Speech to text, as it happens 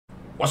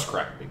What's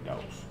cracking, big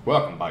dogs?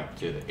 Welcome back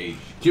to the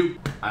HQ.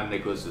 I'm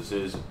Nicholas. This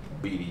is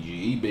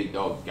BDGE. Big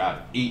dogs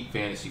gotta eat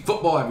fantasy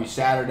football. Every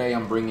Saturday,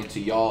 I'm bringing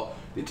to y'all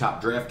the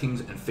top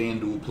DraftKings and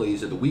Fanduel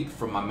plays of the week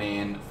from my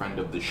man, friend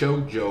of the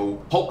show,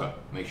 Joe Polka.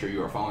 Make sure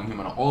you are following him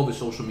on all of his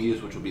social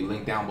medias, which will be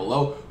linked down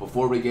below.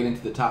 Before we get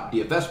into the top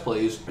DFS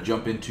plays, I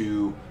jump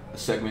into a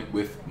segment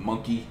with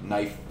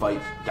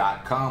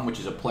monkeyknifefight.com, which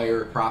is a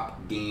player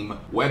prop game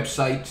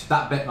website.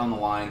 Stop betting on the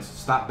lines.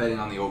 Stop betting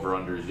on the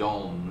over-unders.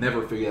 Y'all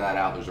never figure that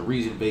out. There's a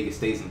reason Vegas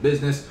stays in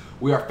business.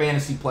 We are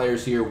fantasy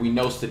players here. We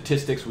know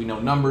statistics. We know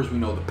numbers. We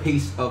know the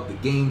pace of the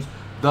games.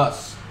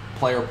 Thus,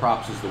 player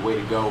props is the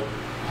way to go.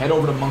 Head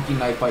over to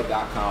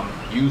monkeyknifefight.com.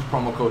 Use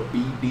promo code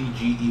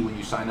BDGE when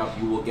you sign up.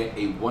 You will get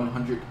a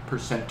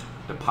 100%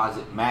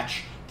 deposit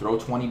match. Throw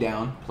 20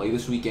 down, play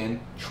this weekend,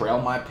 trail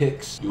my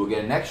picks. You will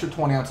get an extra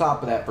 20 on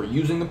top of that for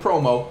using the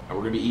promo, and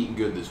we're gonna be eating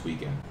good this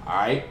weekend. All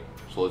right,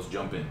 so let's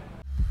jump in.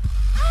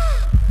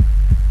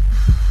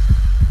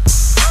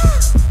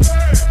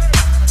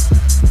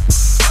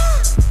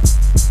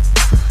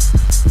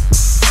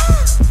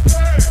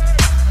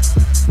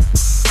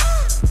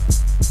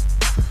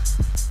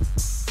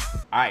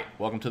 All right,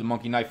 welcome to the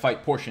Monkey Knife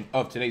Fight portion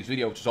of today's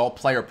video, which is all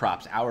player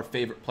props, our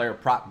favorite player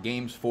prop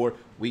games for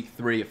week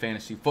 3 of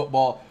fantasy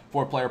football.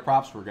 For player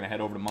props, we're going to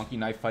head over to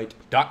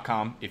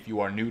monkeyknifefight.com. If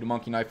you are new to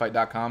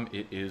monkeyknifefight.com,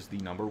 it is the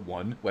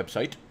 #1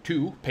 website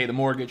to pay the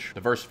mortgage,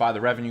 diversify the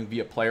revenue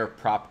via player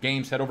prop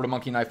games. Head over to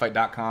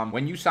monkeyknifefight.com.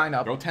 When you sign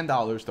up, throw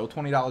 $10, throw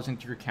 $20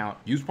 into your account,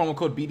 use promo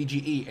code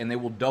BDGE, and they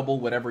will double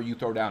whatever you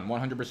throw down.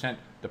 100%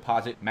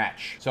 deposit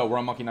match. So we're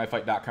on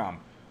monkeyknifefight.com.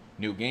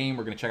 New game,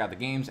 we're going to check out the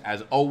games.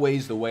 As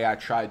always, the way I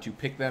try to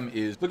pick them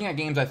is looking at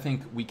games I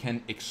think we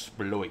can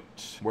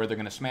exploit, where they're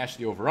going to smash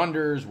the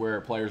over-unders,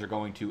 where players are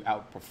going to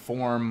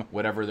outperform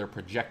whatever their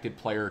projected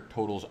player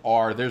totals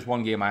are. There's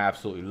one game I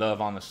absolutely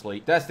love on the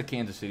slate. That's the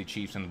Kansas City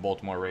Chiefs and the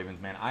Baltimore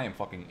Ravens. Man, I am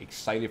fucking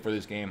excited for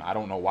this game. I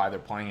don't know why they're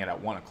playing it at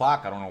 1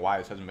 o'clock. I don't know why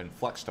this hasn't been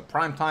flexed to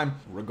primetime.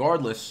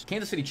 Regardless,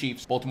 Kansas City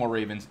Chiefs, Baltimore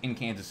Ravens in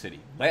Kansas City.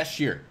 Last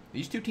year,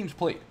 these two teams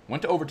played,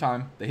 went to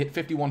overtime, they hit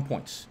 51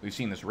 points. We've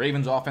seen this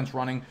Ravens offense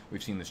running,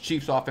 we've seen this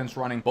Chiefs offense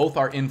running. Both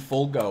are in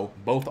full go,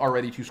 both are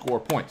ready to score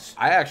points.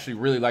 I actually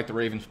really like the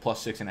Ravens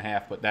plus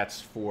 6.5, but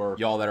that's for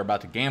y'all that are about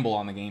to gamble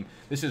on the game.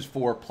 This is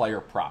for player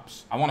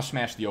props. I want to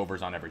smash the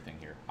overs on everything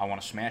here. I want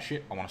to smash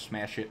it, I want to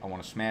smash it, I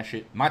want to smash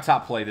it. My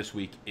top play this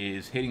week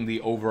is hitting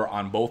the over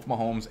on both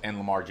Mahomes and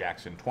Lamar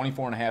Jackson.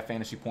 24.5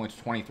 fantasy points,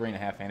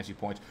 23.5 fantasy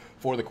points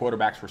for the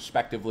quarterbacks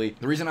respectively.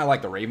 The reason I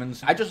like the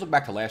Ravens, I just look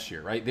back to last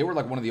year, right? They were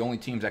like one of the only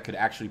teams that could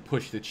actually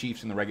push the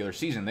Chiefs in the regular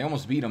season. They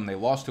almost beat them. They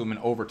lost to them in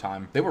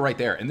overtime. They were right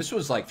there. And this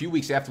was like a few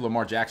weeks after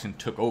Lamar Jackson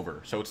took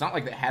over. So it's not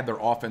like they had their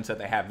offense that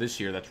they have this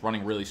year that's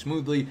running really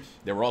smoothly.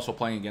 They were also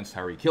playing against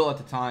Tyreek Hill at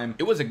the time.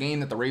 It was a game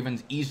that the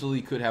Ravens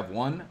easily could have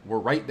won. We're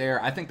right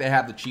there. I think they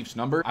have the Chiefs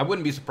number. I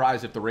wouldn't be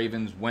surprised if the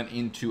Ravens went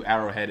into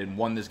Arrowhead and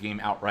won this game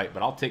outright,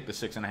 but I'll take the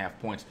 6.5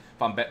 points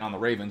if I'm betting on the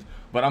Ravens.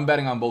 But I'm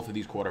betting on both of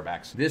these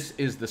quarterbacks. This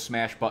is the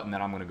smash button that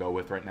I'm going to go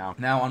with right now.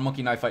 Now on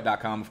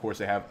monkeyknifefight.com, of course,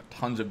 they have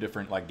tons of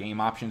different like game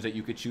options that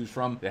you could choose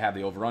from. They have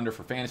the over-under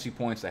for fantasy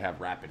points. They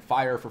have rapid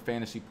fire for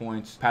fantasy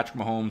points. Patrick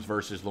Mahomes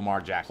versus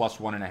Lamar Jackson, plus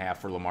 1.5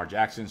 for Lamar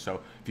Jackson. So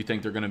if you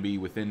think they're going to be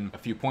within a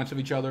few points of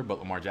each other, but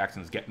Lamar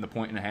Jackson's getting the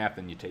 1.5,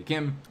 then you take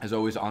him. As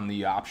always on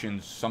the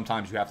options,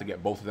 sometimes you have to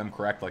get both of them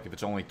correct. Like if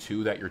it's only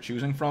 2 that you're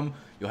choosing from,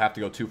 you'll have to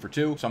go 2 for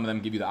 2. Some of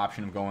them give you the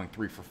option of going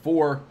 3 for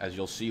 4, as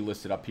you'll see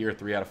listed up here,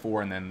 3 out of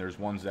 4. And then there's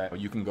ones that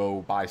you can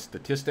go by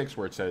statistics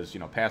where it says, you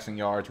know, passing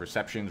yards,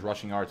 receptions,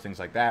 rushing yards, things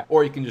like that.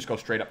 Or you can just go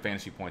straight up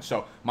fantasy points.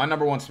 So my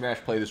 #1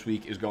 smash play this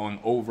week is going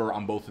over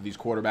on both of these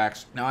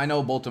quarterbacks. Now I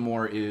know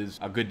Baltimore is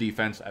a good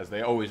defense, as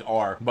they always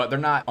are, but they're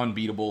not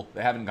unbeatable.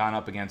 They haven't gone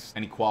up against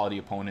any quality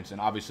opponents. And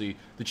obviously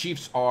the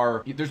Chiefs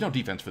are, there's no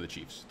defense for the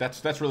Chiefs.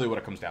 That's really what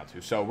it comes down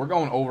to. So we're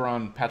going over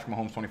on Patrick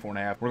Mahomes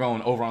 24.5. We're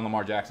going over on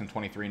Lamar Jackson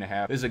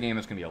 23.5. This is a game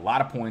that's going to be a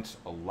lot of points,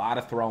 a lot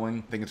of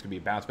throwing. I think it's going to be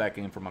a bounce back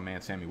game for my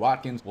man Sammy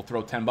Watkins. We'll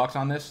throw $10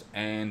 on this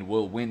and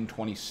we'll win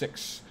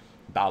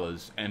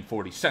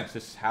 $26.40.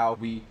 This is how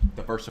we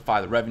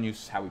diversify the revenues.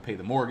 This is how we pay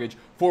the mortgage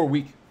for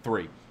week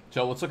 3.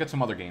 So let's look at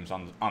some other games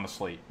on the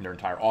slate. Their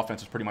entire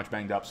offense is pretty much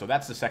banged up, so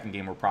that's the second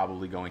game we're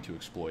probably going to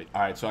exploit.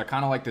 All right, so I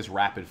kind of like this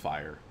rapid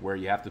fire, where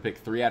you have to pick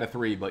 3 out of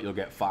 3, but you'll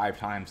get 5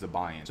 times the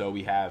buy-in. So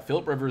we have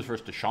Phillip Rivers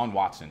versus Deshaun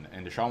Watson,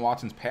 and Deshaun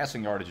Watson's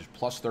passing yardage is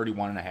plus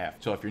 31.5.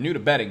 So if you're new to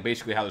betting,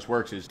 basically how this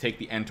works is take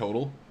the end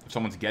total. If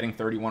someone's getting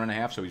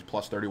 31.5, so he's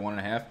plus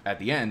 31.5, at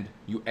the end,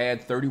 you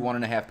add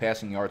 31.5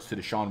 passing yards to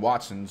Deshaun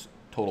Watson's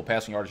total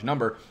passing yardage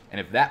number, and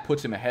if that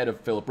puts him ahead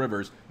of Phillip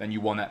Rivers, then you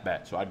won that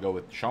bet. So I'd go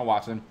with Deshaun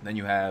Watson. Then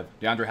you have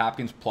DeAndre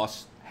Hopkins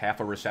plus half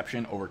a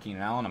reception over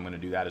Keenan Allen. I'm going to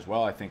do that as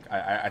well. I think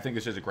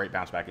this is a great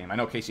bounce back game. I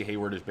know Casey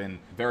Hayward has been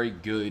very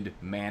good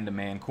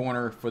man-to-man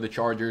corner for the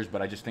Chargers, but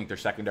I just think their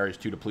secondary is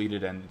too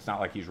depleted, and it's not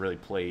like he's really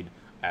played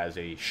as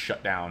a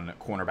shutdown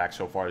cornerback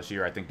so far this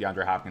year. I think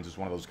DeAndre Hopkins is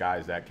one of those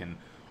guys that can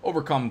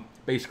overcome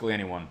basically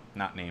anyone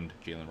not named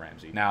Jalen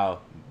Ramsey. Now,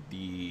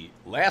 the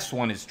last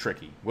one is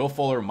tricky. Will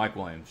Fuller, Mike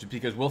Williams, just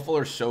because Will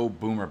Fuller's so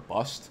boom or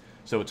bust.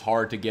 so it's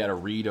hard to get a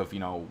read of,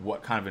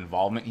 what kind of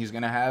involvement he's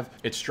going to have.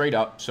 It's straight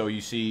up. So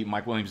you see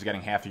Mike Williams is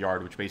getting half a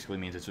yard, which basically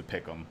means it's a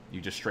pick 'em.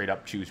 You just straight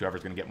up choose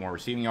whoever's going to get more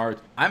receiving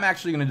yards. I'm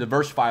actually going to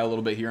diversify a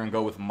little bit here and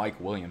go with Mike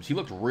Williams. He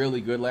looked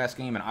really good last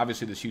game, and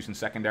obviously this Houston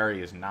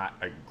secondary is not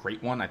a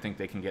great one. I think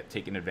they can get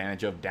taken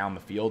advantage of down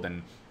the field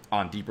and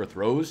on deeper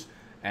throws.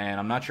 And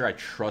I'm not sure I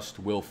trust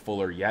Will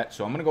Fuller yet.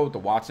 So I'm going to go with the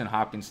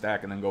Watson-Hopkins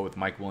stack and then go with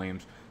Mike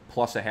Williams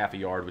plus a half a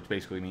yard, which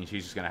basically means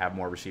he's just going to have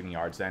more receiving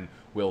yards than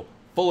Will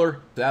Fuller.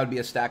 That would be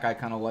a stack I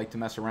kind of like to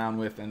mess around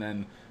with. And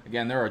then,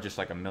 again, there are just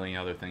like a million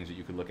other things that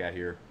you could look at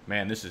here.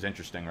 Man, this is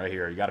interesting right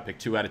here. You got to pick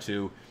 2 out of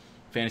 2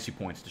 fantasy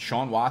points.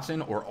 Deshaun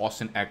Watson or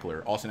Austin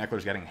Eckler. Austin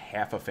Eckler's getting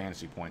half a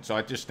fantasy point. So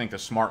I just think the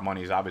smart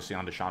money is obviously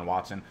on Deshaun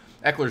Watson.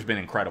 Eckler's been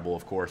incredible,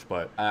 of course,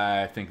 but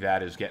I think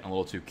that is getting a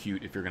little too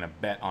cute if you're going to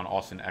bet on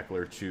Austin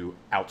Eckler to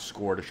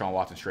outscore Deshaun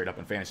Watson straight up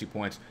in fantasy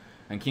points.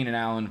 And Keenan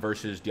Allen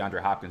versus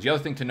DeAndre Hopkins. The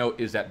other thing to note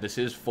is that this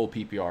is full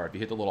PPR. If you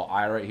hit the little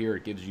eye right here,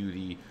 it gives you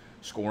the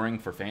scoring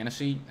for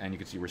fantasy, and you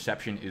can see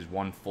reception is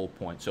 1 full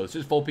point. So this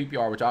is full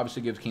PPR, which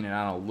obviously gives Keenan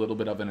Allen a little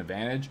bit of an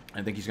advantage.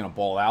 I think he's going to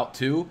ball out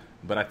too,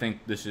 but I think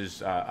this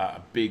is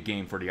a big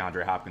game for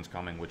DeAndre Hopkins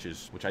coming, which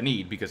I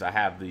need because I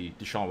have the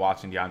Deshaun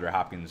Watson, DeAndre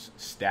Hopkins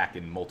stack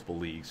in multiple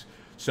leagues.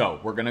 So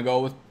we're going to go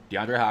with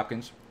DeAndre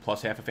Hopkins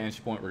plus half a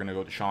fantasy point. We're going to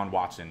go Deshaun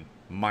Watson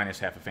minus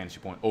half a fantasy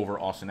point over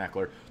Austin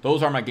Eckler.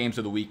 Those are my games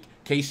of the week.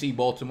 KC,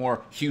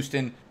 Baltimore,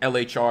 Houston,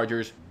 LA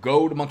Chargers.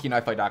 Go to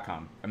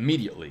monkeyknifefight.com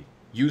immediately.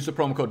 Use the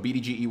promo code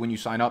BDGE when you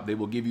sign up. They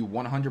will give you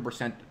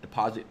 100%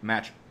 deposit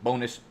match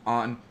bonus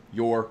on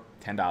your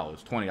 $10,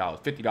 $20,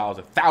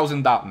 $50,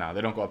 $1,000. No,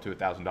 they don't go up to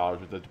 $1,000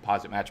 with the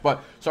deposit match.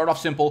 But start off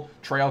simple,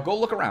 trail. Go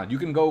look around. You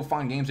can go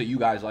find games that you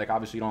guys like.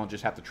 Obviously, you don't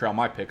just have to trail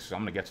my picks, so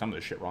I'm going to get some of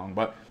this shit wrong.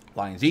 But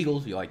Lions,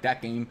 Eagles, you like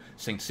that game.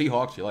 Saints,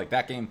 Seahawks, you like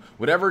that game.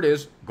 Whatever it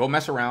is, go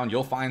mess around.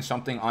 You'll find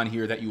something on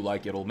here that you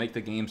like. It'll make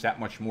the games that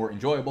much more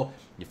enjoyable.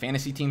 Your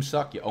fantasy teams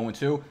suck. You're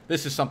 0-2.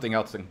 This is something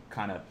else that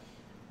kind of,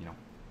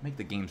 make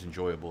the games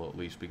enjoyable at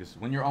least, because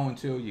when you're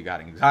 0-2, you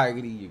got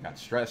anxiety, you got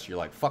stress, you're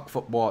like, fuck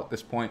football at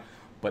this point.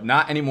 But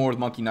not anymore with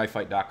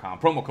monkeyknifefight.com.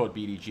 Promo code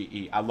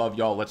BDGE. I love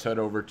y'all. Let's head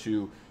over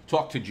to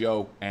Talk to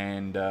Joe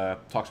and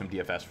talk some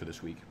DFS for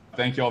this week.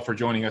 Thank y'all for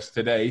joining us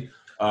today.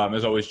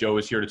 As always, Joe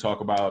is here to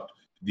talk about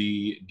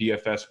the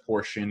DFS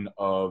portion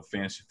of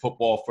fantasy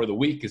football for the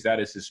week, because that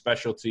is his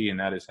specialty and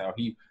that is how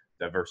he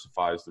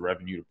diversifies the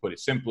revenue, to put it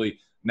simply.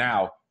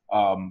 Now,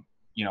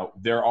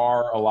 there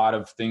are a lot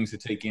of things to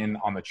take in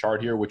on the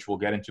chart here, which we'll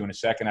get into in a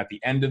second. At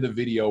the end of the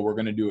video, we're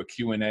going to do a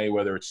Q&A,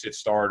 whether it's sit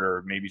start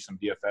or maybe some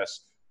DFS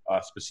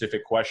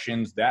specific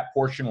questions. That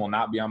portion will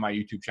not be on my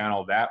YouTube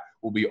channel. That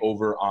will be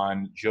over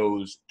on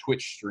Joe's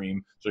Twitch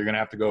stream. So you're going to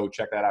have to go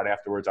check that out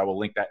afterwards. I will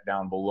link that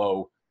down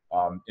below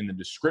in the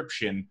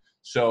description.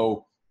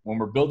 So when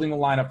we're building a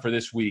lineup for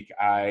this week,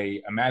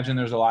 I imagine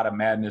there's a lot of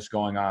madness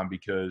going on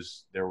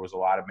because there was a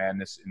lot of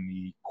madness in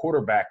the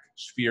quarterback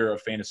sphere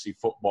of fantasy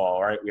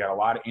football, right? We had a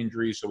lot of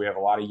injuries, so we have a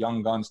lot of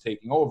young guns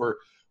taking over,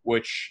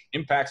 which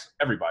impacts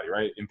everybody,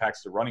 right? It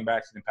impacts the running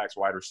backs, it impacts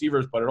wide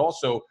receivers, but it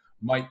also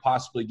might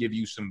possibly give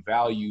you some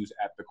values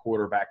at the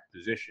quarterback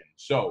position.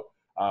 So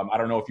I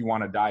don't know if you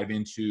want to dive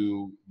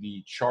into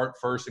the chart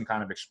first and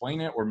kind of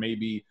explain it, or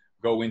maybe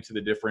go into the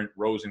different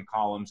rows and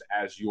columns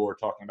as you're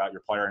talking about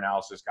your player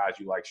analysis, guys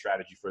you like,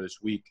 strategy for this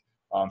week.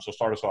 So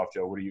start us off,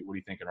 Joe. What are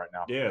you thinking right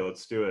now? Yeah,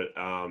 let's do it.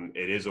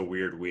 It is a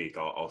weird week.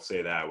 I'll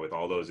say that. With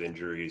all those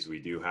injuries, we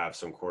do have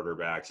some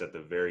quarterbacks at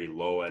the very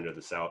low end of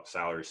the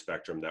salary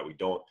spectrum that we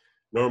don't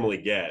normally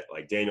get,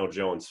 like Daniel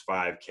Jones,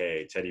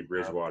 5K, Teddy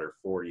Bridgewater,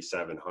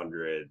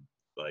 4,700,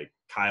 like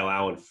Kyle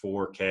Allen,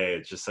 4K.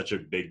 It's just such a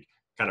big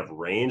kind of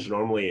range.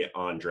 Normally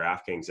on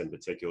DraftKings in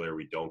particular,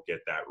 we don't get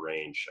that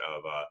range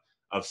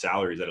of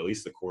salaries at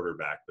least the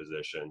quarterback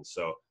position.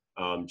 So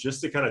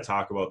just to kind of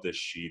talk about this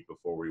sheet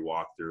before we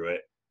walk through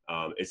it,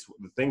 it's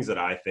the things that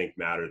I think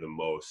matter the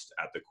most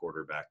at the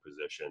quarterback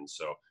position.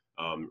 So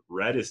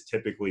red is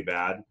typically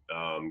bad.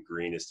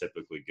 Green is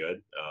typically good.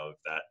 If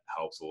that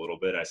helps a little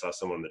bit. I saw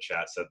someone in the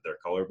chat said they're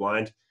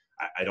colorblind.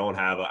 I don't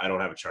have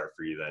a chart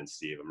for you then,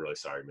 Steve. I'm really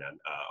sorry, man.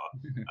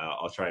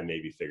 I'll try and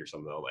maybe figure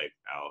something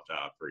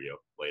out for you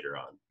later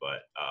on.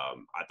 But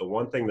the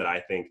one thing that I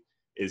think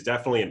is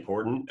definitely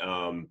important,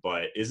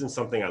 but isn't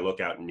something I look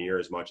at near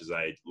as much as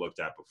I looked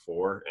at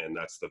before, and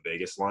that's the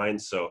Vegas line.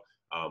 So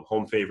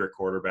home favorite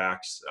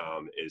quarterbacks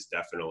is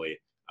definitely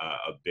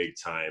a big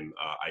time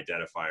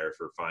identifier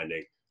for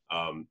finding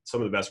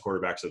some of the best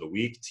quarterbacks of the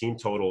week. Team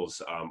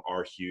totals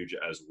are huge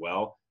as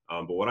well.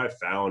 But what I've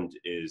found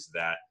is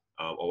that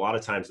a lot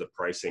of times the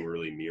pricing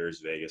really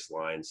mirrors Vegas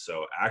lines.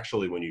 So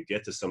actually, when you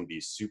get to some of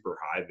these super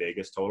high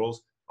Vegas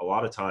totals, a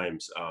lot of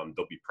times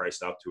they'll be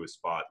priced up to a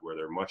spot where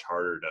they're much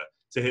harder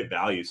to hit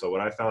value. So what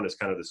I found is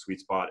kind of the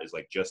sweet spot is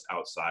like just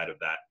outside of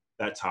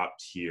that top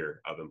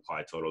tier of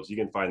implied totals. You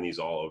can find these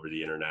all over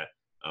the internet,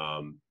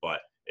 but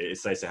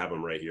it's nice to have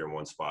them right here in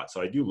one spot.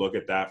 So I do look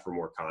at that for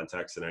more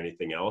context than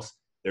anything else.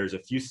 There's a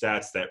few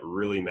stats that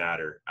really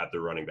matter at the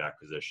running back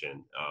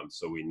position.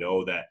 So we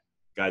know that,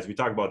 guys, we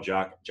talk about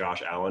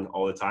Josh Allen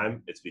all the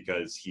time. It's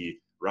because he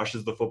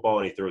rushes the football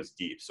and he throws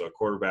deep. So a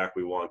quarterback,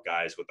 we want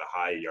guys with a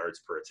high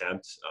yards per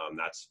attempt.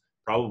 That's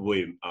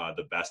probably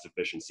the best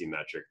efficiency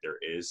metric there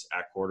is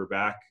at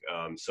quarterback.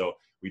 So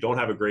we don't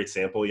have a great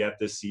sample yet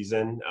this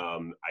season.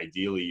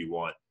 Ideally, you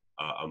want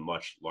a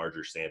much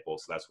larger sample.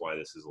 So that's why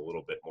this is a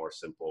little bit more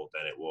simple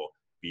than it will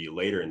be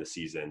later in the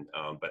season.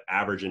 But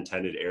average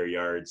intended air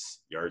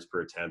yards, yards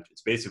per attempt,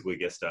 it's basically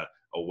just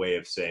a way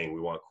of saying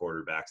we want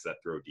quarterbacks that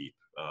throw deep.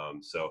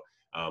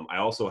 I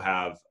also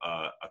have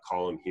a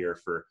column here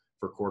for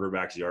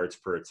quarterbacks yards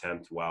per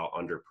attempt while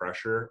under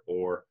pressure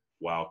or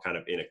while kind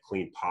of in a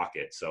clean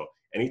pocket. So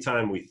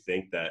anytime we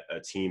think that a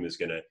team is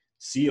going to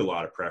see a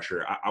lot of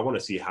pressure, I want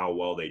to see how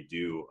well they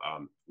do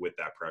with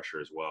that pressure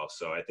as well.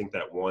 So I think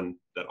that one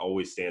that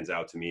always stands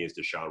out to me is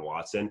Deshaun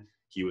Watson.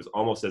 He was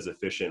almost as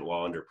efficient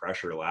while under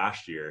pressure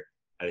last year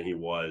as he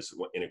was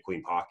in a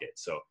clean pocket.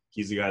 So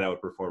he's the guy that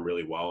would perform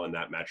really well in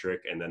that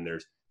metric. And then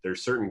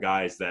there's certain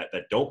guys that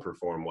don't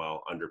perform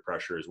well under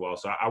pressure as well.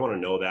 So I want to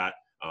know that.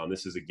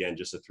 This is, again,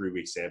 just a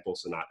 3-week sample,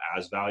 so not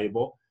as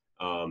valuable.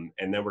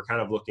 And then we're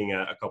kind of looking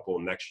at a couple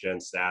of next-gen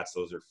stats.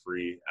 Those are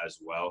free as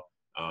well.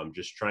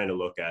 Just trying to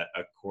look at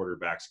a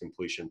quarterback's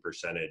completion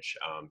percentage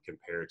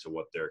compared to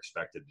what they're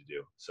expected to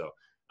do. So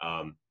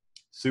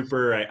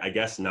super, I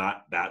guess,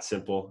 not that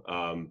simple.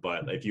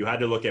 But if you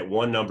had to look at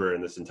one number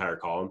in this entire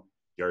column,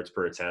 yards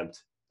per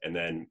attempt, and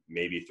then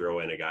maybe throw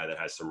in a guy that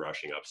has some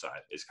rushing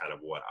upside is kind of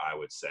what I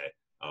would say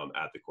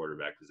at the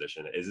quarterback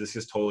position. Is this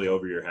just totally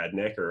over your head,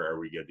 Nick, or are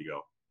we good to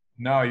go?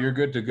 No, you're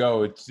good to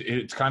go.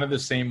 It's kind of the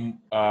same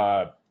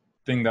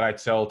thing that I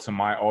tell to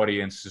my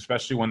audience,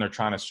 especially when they're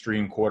trying to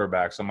stream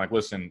quarterbacks. I'm like,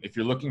 listen, if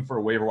you're looking for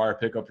a waiver wire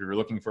pickup, if you're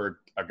looking for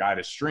a guy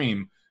to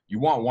stream, you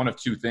want one of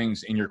two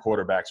things in your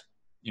quarterbacks,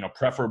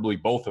 preferably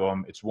both of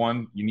them. It's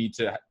one, you need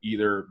to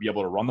either be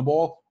able to run the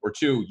ball, or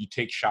two, you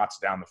take shots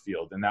down the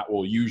field, and that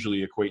will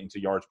usually equate into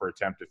yards per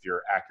attempt if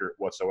you're accurate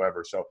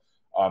whatsoever. So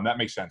that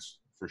makes sense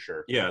for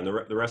sure. Yeah, and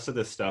the rest of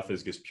this stuff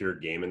is just pure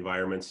game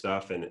environment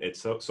stuff, and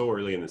it's so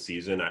early in the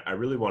season. I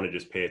really want to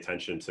just pay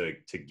attention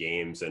to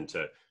games and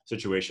to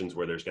situations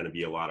where there's going to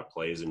be a lot of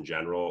plays in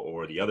general,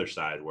 or the other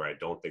side where I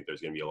don't think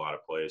there's going to be a lot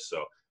of plays.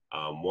 So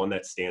one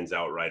that stands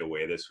out right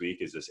away this week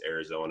is this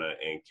Arizona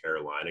and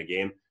Carolina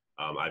game.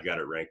 I've got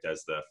it ranked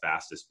as the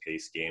fastest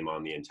paced game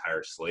on the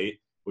entire slate,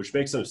 which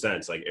makes some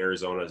sense. Like,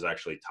 Arizona is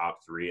actually top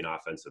 3 in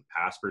offensive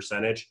pass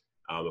percentage.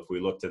 If we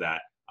look to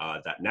that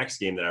next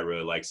game that I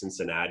really like,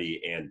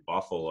 Cincinnati and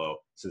Buffalo,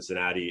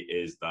 Cincinnati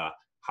is the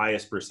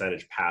highest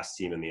percentage pass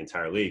team in the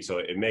entire league. So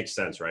it makes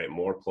sense, right?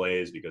 More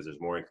plays because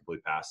there's more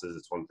incomplete passes.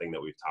 It's one thing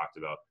that we've talked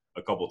about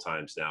a couple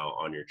times now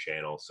on your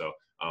channel. So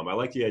I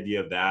like the idea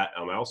of that.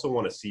 I also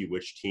want to see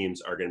which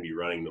teams are going to be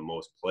running the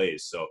most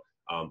plays. So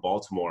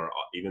Baltimore,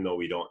 even though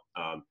we don't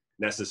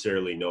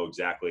necessarily know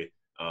exactly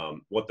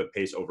what the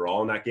pace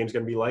overall in that game is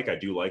going to be like, I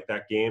do like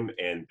that game,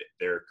 and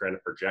they're kind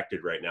of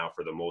projected right now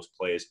for the most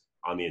plays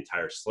on the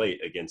entire slate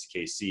against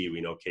KC.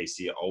 We know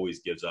KC always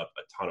gives up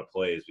a ton of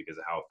plays because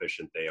of how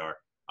efficient they are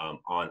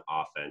on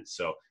offense.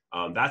 So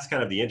that's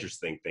kind of the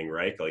interesting thing,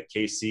 right? Like,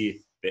 KC,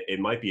 it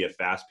might be a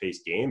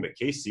fast-paced game, but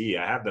KC,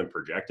 I have them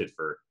projected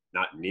for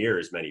not near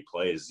as many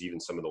plays as even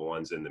some of the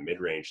ones in the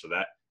mid-range. So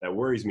that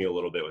worries me a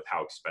little bit with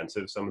how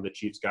expensive some of the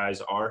Chiefs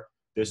guys are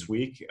this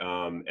week.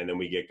 And then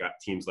we got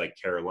teams like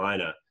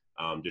Carolina,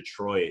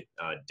 Detroit,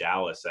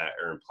 Dallas that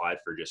are implied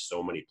for just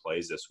so many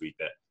plays this week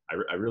that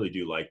I really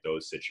do like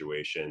those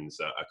situations.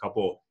 A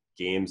couple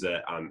games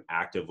that I'm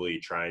actively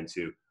trying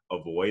to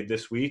avoid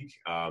this week.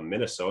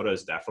 Minnesota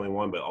is definitely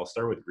one, but I'll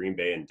start with Green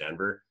Bay and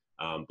Denver.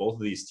 Both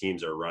of these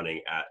teams are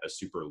running at a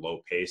super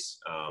low pace.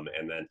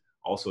 And then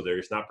also they're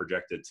just not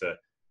projected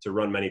to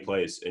run many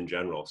plays in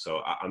general.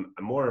 So I'm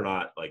more or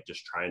not like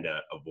just trying to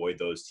avoid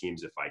those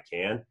teams if I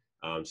can.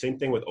 Same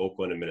thing with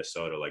Oakland and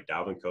Minnesota. Like,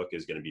 Dalvin Cook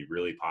is going to be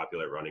really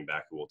popular at running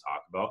back, who we'll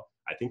talk about.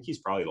 I think he's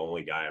probably the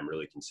only guy I'm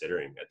really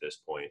considering at this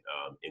point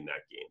in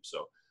that game.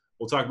 So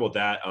we'll talk about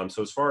that.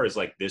 So as far as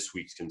like this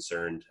week's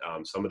concerned,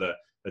 some of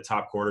the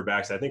top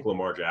quarterbacks, I think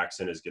Lamar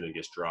Jackson is going to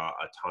just draw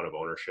a ton of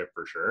ownership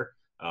for sure.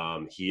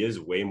 He is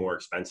way more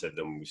expensive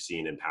than we've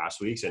seen in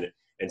past weeks.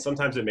 And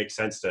sometimes it makes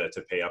sense to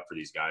pay up for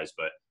these guys.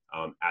 But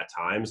at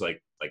times,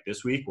 like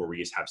this week, where we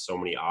just have so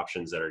many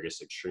options that are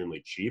just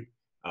extremely cheap,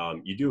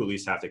 you do at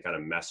least have to kind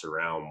of mess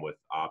around with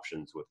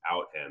options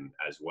without him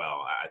as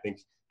well. I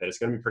think that it's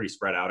going to be pretty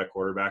spread out at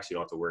quarterbacks. You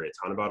don't have to worry a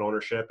ton about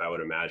ownership. I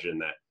would imagine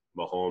that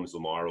Mahomes,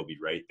 Lamar will be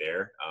right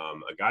there.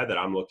 A guy that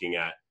I'm looking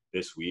at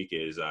this week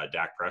is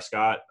Dak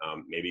Prescott.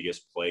 Maybe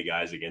just play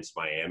guys against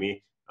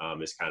Miami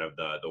is kind of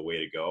the way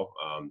to go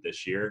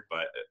this year.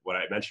 But what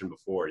I mentioned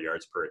before,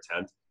 yards per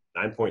attempt,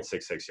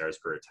 9.66 yards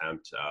per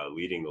attempt,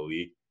 leading the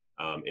league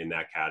in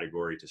that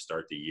category to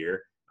start the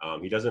year.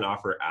 He doesn't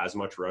offer as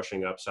much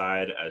rushing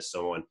upside as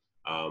someone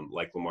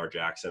like Lamar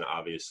Jackson,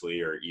 obviously,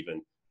 or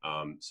even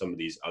some of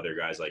these other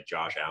guys like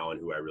Josh Allen,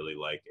 who I really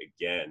like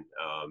again.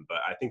 But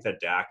I think that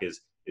Dak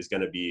is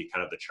going to be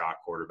kind of the chalk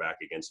quarterback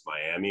against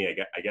Miami.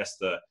 I guess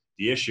the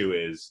issue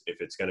is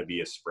if it's going to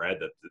be a spread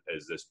that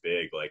is this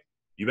big, like,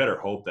 you better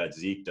hope that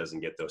Zeke doesn't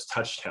get those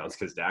touchdowns,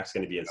 because Dak's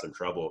going to be in some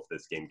trouble if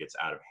this game gets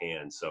out of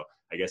hand. So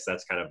I guess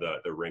that's kind of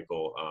the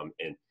wrinkle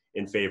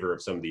in favor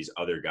of some of these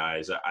other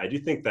guys. I do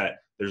think that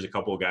there's a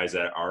couple of guys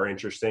that are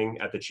interesting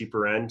at the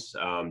cheaper end.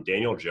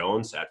 Daniel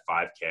Jones at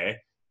 5K.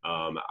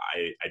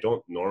 I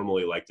don't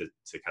normally like to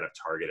kind of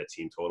target a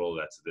team total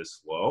that's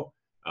this low,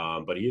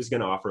 but he is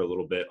going to offer a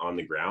little bit on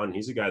the ground.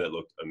 He's a guy that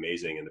looked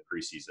amazing in the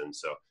preseason.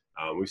 So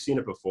we've seen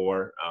it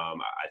before.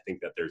 I think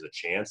that there's a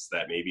chance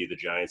that maybe the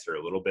Giants are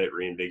a little bit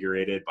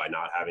reinvigorated by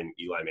not having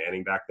Eli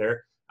Manning back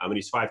there. And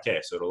he's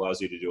 5K, so it allows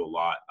you to do a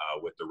lot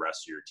with the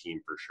rest of your team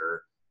for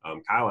sure.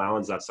 Kyle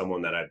Allen's not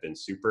someone that I've been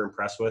super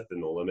impressed with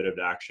in the limited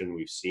action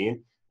we've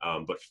seen.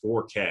 But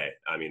 4K,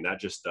 that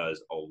just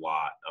does a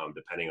lot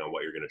depending on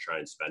what you're going to try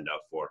and spend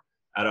up for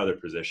at other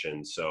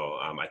positions. So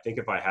I think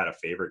if I had a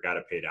favorite guy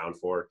to pay down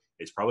for,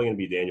 it's probably going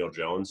to be Daniel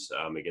Jones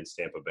against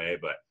Tampa Bay.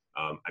 But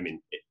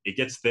it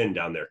gets thin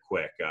down there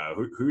quick.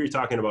 Who are you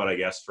talking about, I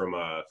guess, from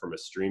a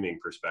streaming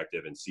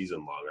perspective and season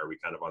long? Are we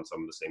kind of on some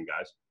of the same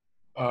guys?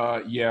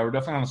 Yeah, we're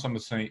definitely on some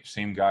of the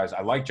same guys.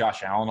 I like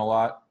Josh Allen a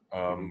lot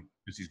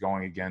because he's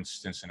going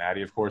against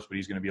Cincinnati, of course, but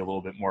he's going to be a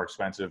little bit more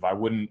expensive. I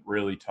wouldn't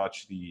really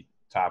touch the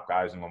top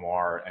guys in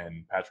Lamar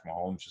and Patrick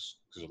Mahomes just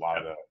because a lot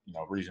of the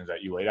reasons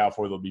that you laid out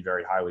for, they'll be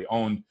very highly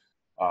owned.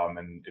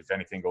 And if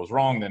anything goes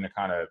wrong, then it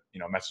kind of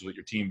messes with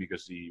your team,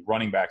 because the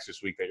running backs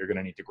this week that you're going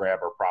to need to grab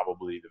are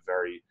probably the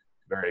very,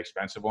 very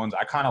expensive ones.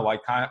 I kind of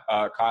like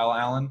Kyle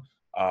Allen.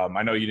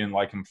 I know you didn't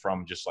like him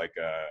from just like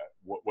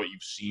what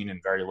you've seen in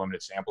very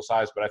limited sample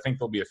size, but I think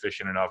they'll be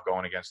efficient enough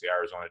going against the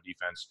Arizona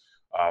defense,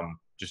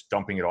 just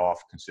dumping it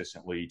off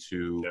consistently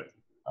to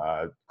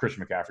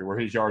Christian McCaffrey, where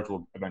his yards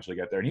will eventually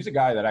get there. And he's a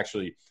guy that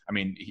actually,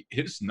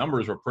 his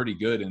numbers were pretty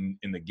good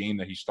in the game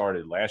that he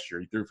started last year.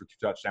 He threw for 2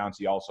 touchdowns.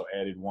 He also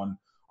added 1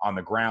 on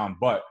the ground.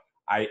 But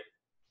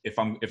if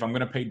I'm going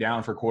to pay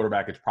down for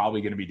quarterback, it's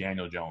probably going to be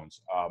Daniel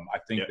Jones. I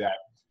think that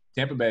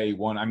Tampa Bay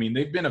won.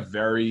 They've been a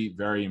very,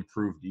 very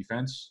improved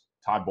defense.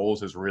 Todd Bowles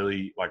has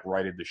really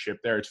righted the ship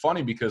there. It's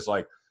funny because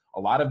a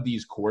lot of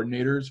these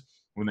coordinators,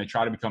 when they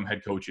try to become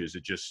head coaches,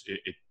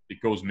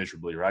 it goes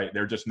miserably, right?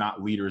 They're just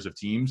not leaders of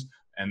teams.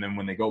 And then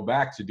when they go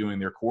back to doing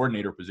their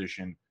coordinator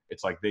position,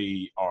 it's like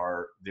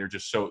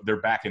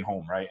they're back in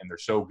home, right? And they're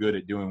so good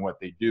at doing what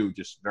they do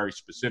just very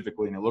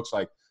specifically. And it looks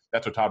like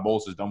that's what Todd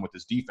Bowles has done with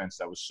this defense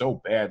that was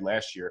so bad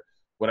last year.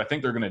 What I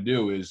think they're going to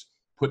do is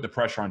put the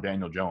pressure on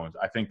Daniel Jones.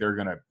 I think they're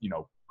going to,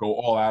 go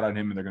all out on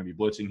him, and they're going to be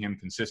blitzing him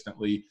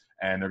consistently,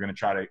 and they're going to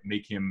try to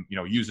make him,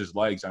 use his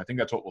legs. And I think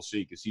that's what we'll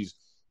see, because he's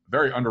a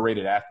very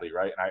underrated athlete,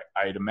 right? And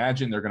I'd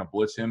imagine they're going to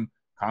blitz him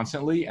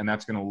constantly, and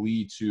that's going to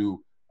lead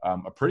to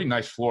a pretty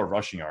nice floor of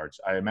rushing yards.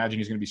 I imagine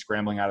he's going to be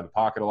scrambling out of the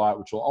pocket a lot,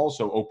 which will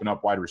also open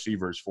up wide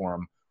receivers for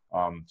him,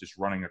 just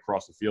running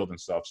across the field and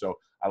stuff. So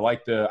I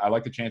like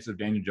the chances of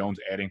Daniel Jones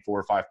adding 4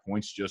 or 5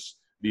 points just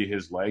via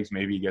his legs.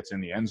 Maybe he gets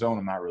in the end zone.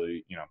 I'm not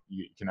really,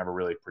 you can never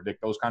really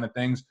predict those kind of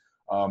things.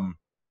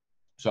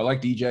 So I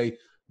like DJ.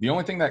 The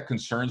only thing that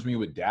concerns me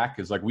with Dak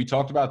is, we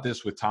talked about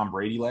this with Tom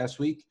Brady last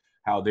week,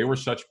 how they were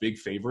such big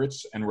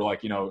favorites, and we're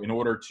in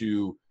order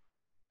to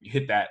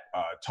hit that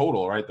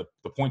total, right,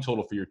 the point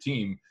total for your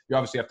team, you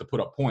obviously have to put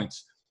up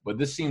points. But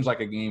this seems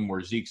like a game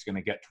where Zeke's going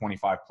to get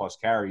 25-plus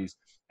carries,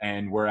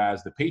 and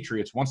whereas the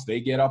Patriots, once they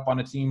get up on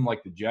a team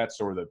like the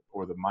Jets or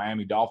the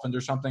Miami Dolphins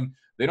or something,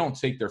 they don't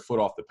take their foot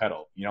off the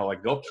pedal.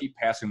 They'll keep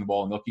passing the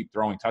ball and they'll keep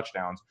throwing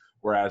touchdowns.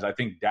 Whereas I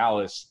think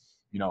Dallas,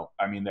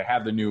 they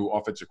have the new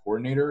offensive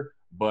coordinator,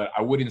 but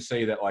I wouldn't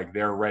say that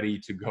they're ready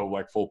to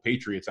go full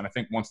Patriots. And I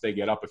think once they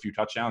get up a few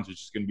touchdowns, it's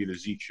just going to be the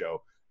Zeke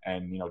show.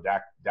 And,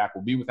 Dak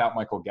will be without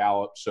Michael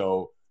Gallup.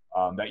 So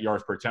that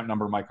yards per attempt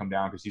number might come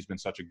down because he's been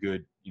such a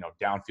good,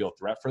 downfield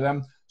threat for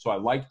them. So I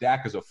like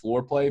Dak as a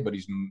floor play, but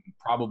he's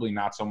probably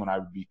not someone I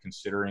would be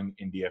considering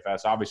in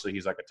DFS. Obviously,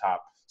 he's a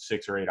top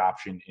 6 or 8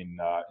 option in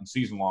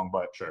season long,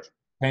 but sure,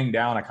 paying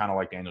down, I kind of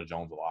like Daniel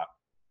Jones a lot.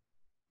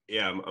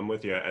 Yeah, I'm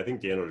with you. I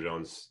think Daniel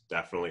Jones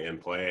definitely in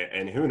play.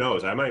 And who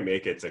knows, I might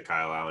make it to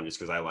Kyle Allen just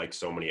because I like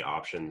so many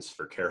options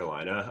for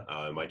Carolina.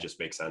 It might just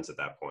make sense at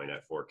that point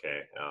at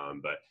 4K.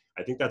 But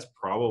I think that's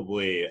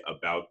probably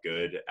about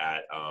good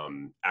at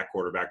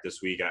quarterback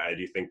this week. I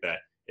do think that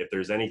if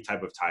there's any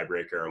type of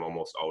tiebreaker, I'm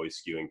almost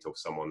always skewing to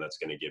someone that's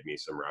going to give me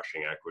some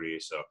rushing equity.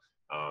 So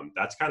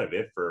that's kind of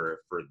it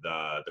for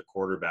the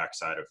quarterback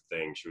side of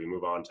things. Should we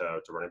move on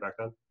to running back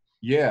then?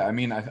 Yeah,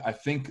 I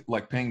think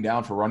paying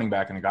down for running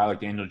back and a guy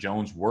like Daniel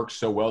Jones works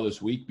so well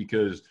this week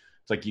because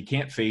it's you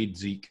can't fade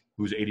Zeke,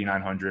 who's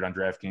 8,900 on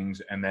DraftKings,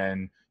 and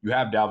then you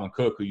have Dalvin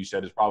Cook, who you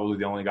said is probably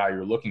the only guy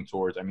you're looking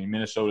towards.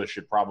 Minnesota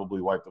should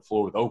probably wipe the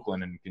floor with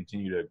Oakland and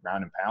continue to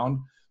ground and pound.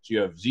 So you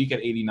have Zeke at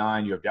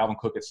 89, you have Dalvin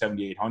Cook at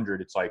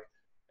 7,800. It's I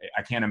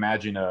can't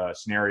imagine a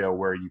scenario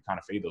where you kind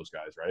of fade those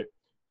guys, right?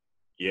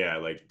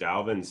 Yeah,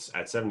 Dalvin's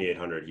at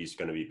 7,800, he's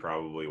going to be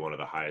probably one of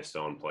the highest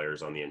owned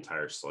players on the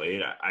entire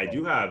slate. I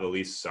do have at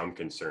least some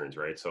concerns,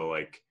 right? So,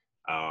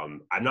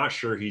 I'm not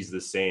sure he's the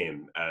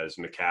same as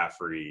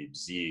McCaffrey,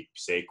 Zeke,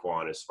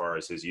 Saquon as far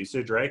as his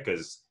usage, right?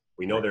 Because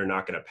we know they're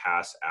not going to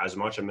pass as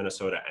much in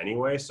Minnesota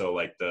anyway. So,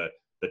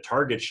 the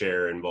target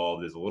share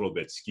involved is a little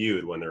bit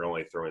skewed when they're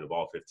only throwing the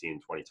ball 15,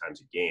 20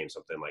 times a game,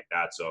 something like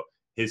that. So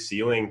his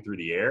ceiling through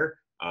the air,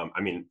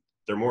 I mean,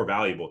 they're more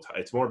valuable.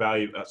 It's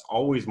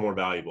always more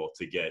valuable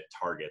to get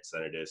targets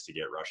than it is to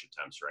get rush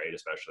attempts, right?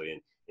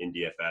 Especially in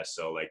DFS.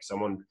 So like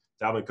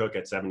Dalvin Cook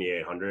at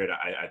 7,800,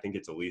 I think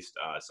it's at least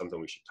something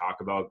we should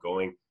talk about.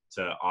 Going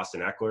to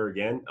Austin Eckler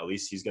again, at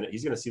least he's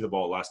gonna see the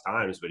ball less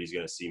times, but he's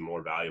gonna see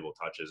more valuable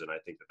touches, and I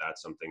think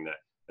that's something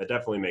that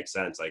definitely makes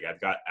sense. Like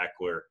I've got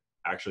Eckler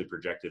actually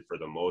projected for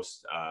the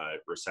most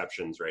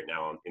receptions right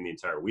now in the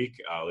entire week.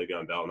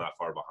 Le'Veon Bell not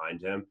far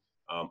behind him.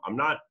 I'm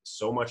not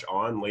so much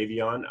on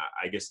Le'Veon.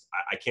 I guess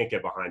I can't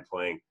get behind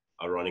playing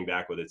a running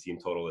back with a team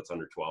total that's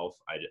under 12.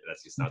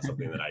 That's just not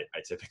something that I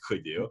typically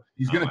do.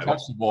 He's going to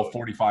touch the ball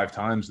 45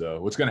 times,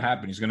 though. What's going to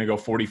happen? He's going to go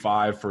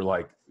 45 for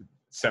like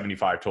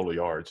 75 total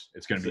yards.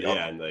 It's going to be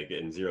and like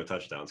getting 0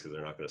 touchdowns because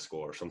they're not going to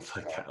score or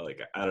something like that. Like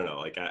I don't know.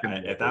 Like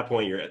at that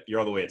point, you're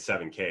all the way at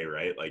 7K,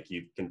 right? Like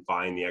you can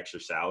find the extra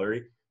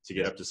salary to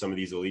get up to some of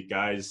these elite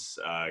guys.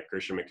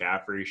 Christian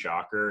McCaffrey,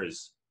 shocker,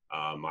 is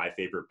my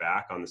favorite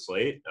back on the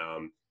slate.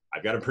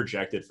 I've got him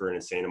projected for an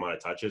insane amount of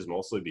touches,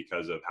 mostly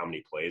because of how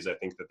many plays I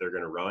think that they're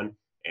going to run.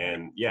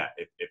 And yeah,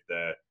 if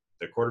the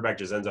quarterback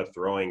just ends up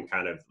throwing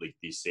kind of like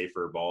these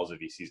safer balls, if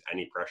he sees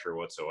any pressure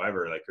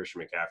whatsoever, like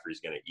Christian McCaffrey is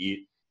going to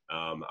eat.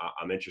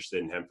 I'm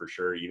interested in him for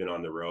sure, even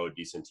on the road.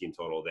 Decent team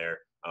total there.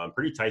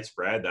 Pretty tight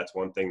spread. That's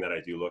one thing that I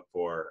do look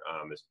for,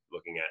 is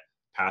looking at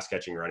pass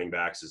catching running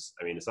backs.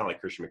 It's not like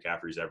Christian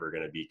McCaffrey is ever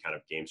going to be kind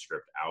of game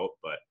script out,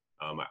 but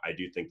I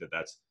do think that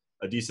that's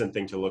a decent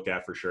thing to look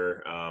at for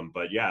sure.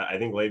 But yeah, I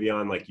think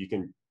Le'Veon, like you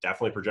can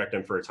definitely project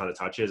him for a ton of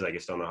touches. I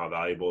just don't know how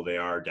valuable they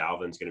are.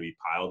 Dalvin's going to be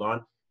piled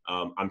on.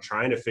 I'm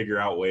trying to figure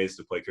out ways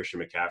to play Christian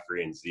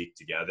McCaffrey and Zeke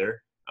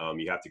together.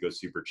 You have to go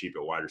super cheap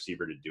at wide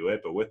receiver to do it,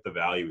 but with the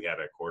value we have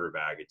at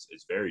quarterback,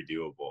 it's very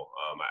doable.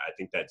 I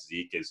think that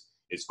Zeke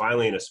is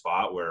finally in a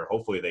spot where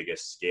hopefully they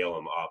just scale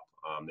him up.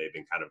 They've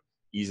been kind of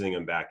easing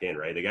him back in,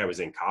 right? The guy was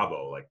in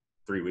Cabo like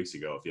 3 weeks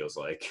ago, it feels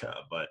like,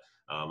 but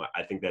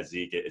I think that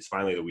Zeke, it's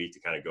finally the week to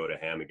kind of go to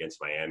him against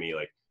Miami.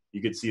 Like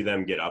you could see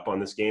them get up on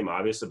this game,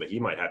 obviously, but he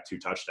might have 2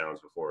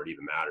 touchdowns before it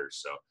even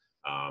matters. So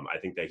I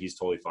think that he's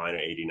totally fine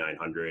at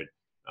 8,900.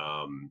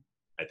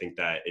 I think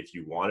that if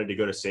you wanted to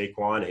go to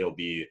Saquon, he'll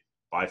be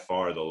by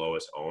far the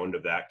lowest owned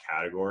of that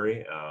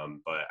category.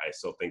 But I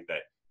still think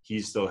that he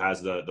still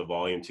has the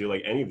volume too.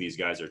 Like any of these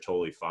guys are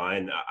totally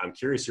fine. I'm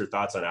curious your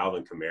thoughts on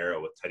Alvin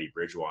Kamara with Teddy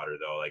Bridgewater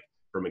though. Like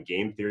from a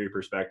game theory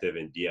perspective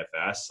in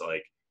DFS,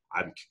 like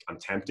I'm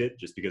tempted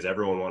just because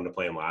everyone wanted to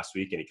play him last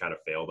week and he kind of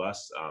failed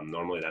us.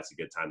 Normally that's a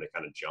good time to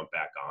kind of jump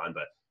back on,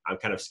 but I'm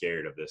kind of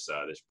scared of this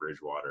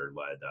Bridgewater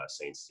led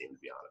Saints team, to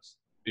be honest.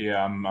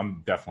 Yeah,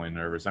 I'm definitely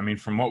nervous. I mean,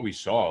 from what we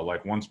saw,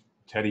 like once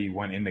Teddy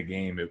went in the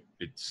game,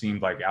 it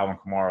seemed like Alvin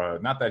Kamara,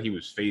 not that he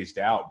was phased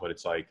out, but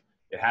it's like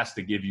it has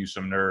to give you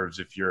some nerves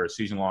if you're a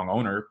season-long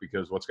owner,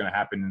 because what's going to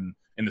happen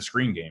in the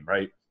screen game,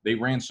 right? They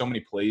ran so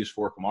many plays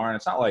for Kamara, and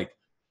it's not like,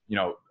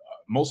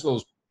 most of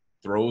those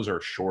throws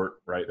are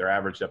short, right? Their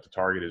average depth of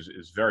target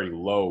is very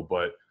low,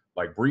 but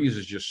like Breeze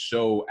is just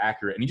so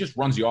accurate, and he just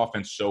runs the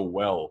offense so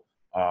well.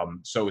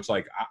 So it's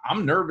like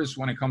I'm nervous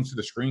when it comes to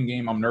the screen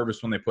game. I'm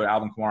nervous when they put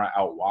Alvin Kamara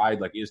out wide.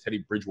 Like, is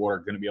Teddy Bridgewater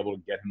going to be able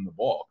to get him the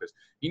ball? Because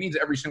he needs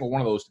every single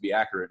one of those to be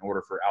accurate in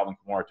order for Alvin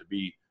Kamara to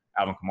be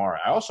Alvin Kamara.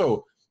 I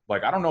also,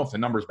 I don't know if the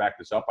numbers back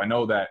this up. I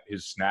know that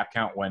his snap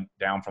count went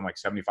down from like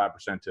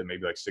 75% to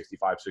maybe like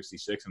 65,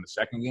 66 in the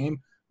second game.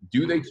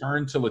 Do they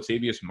turn to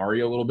Latavius Murray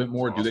a little bit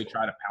more? Do they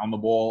try to pound the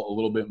ball a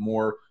little bit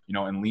more,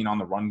 and lean on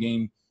the run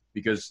game?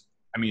 Because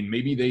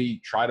maybe they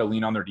try to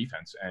lean on their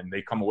defense and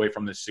they come away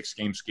from this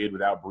 6-game skid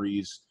without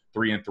Breeze,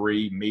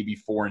 3-3, maybe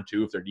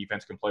 4-2 if their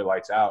defense can play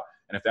lights out.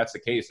 And if that's the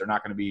case, they're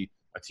not going to be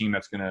a team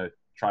that's going to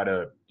try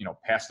to,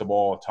 pass the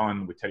ball a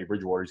ton with Teddy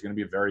Bridgewater. He's going to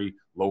be a very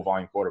low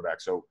volume quarterback.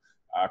 So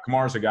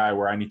Kamara's a guy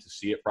where I need to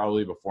see it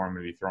probably before I'm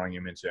going to be throwing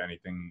him into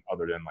anything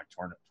other than like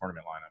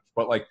tournament lineups.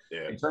 But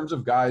in terms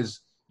of guys,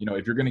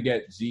 if you're going to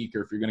get Zeke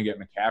or if you're going to get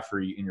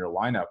McCaffrey in your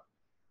lineup,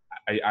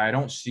 I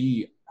don't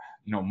see,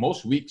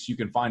 most weeks you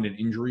can find an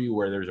injury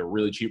where there's a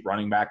really cheap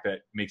running back that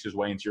makes his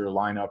way into your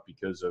lineup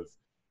because of,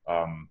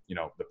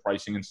 the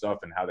pricing and stuff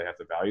and how they have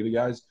to value the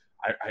guys.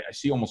 I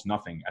see almost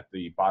nothing at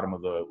the bottom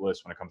of the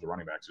list when it comes to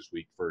running backs this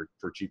week for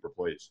cheaper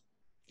plays.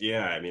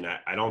 Yeah,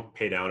 I don't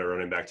pay down a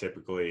running back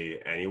typically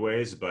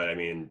anyways, but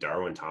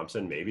Darwin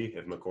Thompson, maybe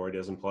if McCoy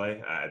doesn't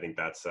play, I think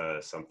that's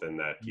something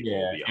that people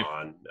will be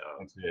on.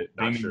 That's it.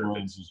 Damien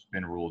Williams has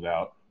been ruled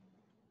out.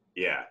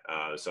 Yeah,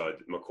 so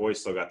McCoy's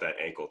still got that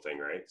ankle thing,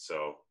 right?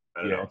 So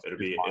I don't know. It'll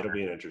be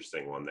an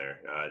interesting one there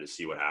to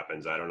see what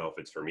happens. I don't know if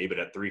it's for me, but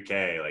at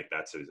 3K,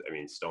 that's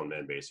Stone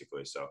Man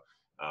basically. So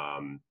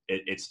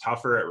it's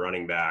tougher at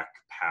running back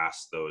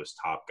past those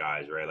top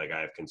guys, right? Like I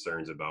have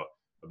concerns about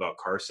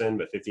Carson,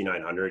 but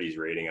 5,900 he's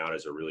rating out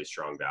as a really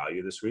strong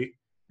value this week.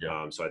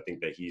 Yeah. So I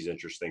think that he's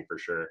interesting for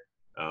sure.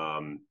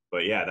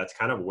 But yeah, that's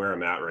kind of where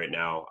I'm at right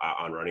now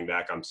on running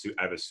back. I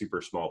have a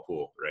super small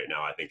pool right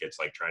now. I think it's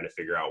like trying to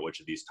figure out which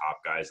of these top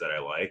guys that I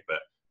like, but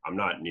I'm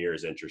not near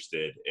as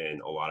interested in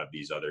a lot of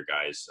these other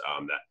guys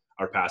that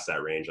are past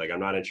that range. Like, I'm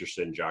not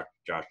interested in Josh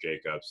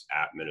Jacobs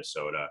at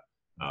Minnesota.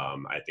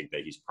 I think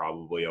that he's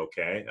probably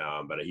okay,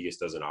 but he just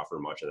doesn't offer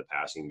much in the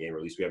passing game, or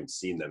at least we haven't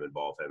seen them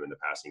involve him in the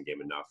passing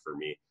game enough for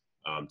me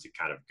to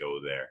kind of go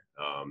there.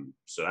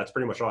 So that's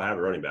pretty much all I have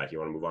at running back. You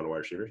want to move on to wide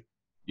receivers?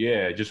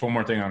 Yeah, just one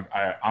more thing.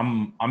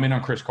 I'm in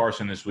on Chris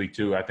Carson this week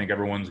too. I think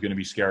everyone's going to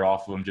be scared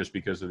off of him just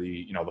because of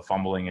the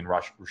fumbling and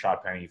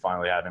Rashad Penny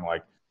finally having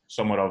like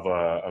somewhat of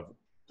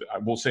I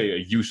will say a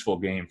useful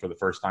game for the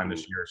first time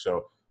this year.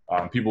 So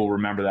people will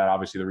remember that,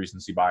 obviously the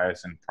recency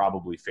bias, and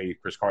probably fade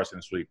Chris Carson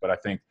this week. But I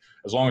think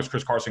as long as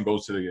Chris Carson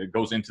goes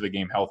into the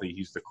game healthy,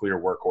 he's the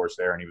clear workhorse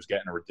there, and he was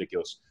getting a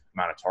ridiculous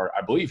amount of target.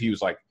 I believe he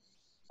was like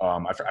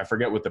I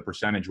forget what the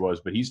percentage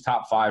was, but he's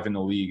top 5 in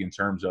the league in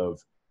terms of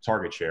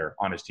target share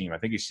on his team. I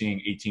think he's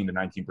seeing 18 to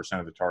 19%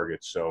 of the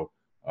targets. So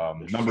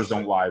numbers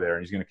don't lie there,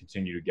 and he's going to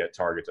continue to get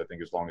targets, I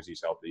think, as long as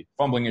he's healthy.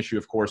 Fumbling issue,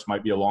 of course,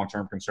 might be a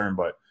long-term concern,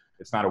 but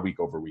it's not a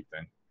week-over-week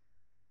thing.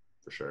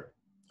 For sure.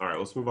 All right,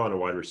 let's move on to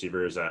wide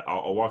receivers.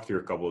 I'll walk through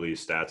a couple of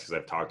these stats because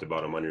I've talked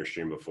about them on your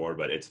stream before,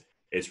 but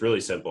it's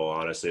really simple,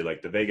 honestly.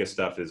 Like, the Vegas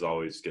stuff is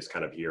always just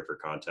kind of here for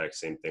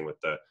context. Same thing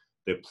with the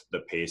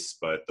pace,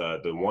 but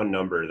the one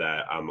number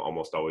that I'm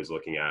almost always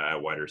looking at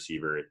wide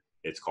receiver,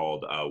 it's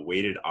called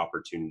weighted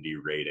opportunity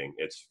rating.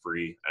 It's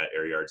free at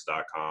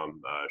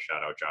airyards.com.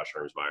 Shout out Josh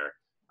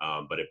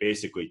Hermsmeyer. But it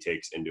basically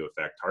takes into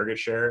effect target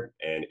share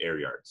and air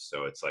yards.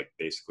 So it's like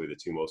basically the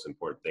two most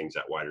important things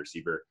at wide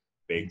receiver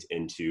baked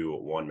into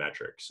one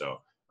metric.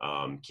 So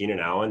Keenan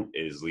Allen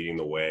is leading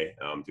the way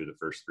through the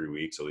first 3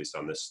 weeks, at least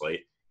on this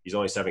slate. He's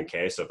only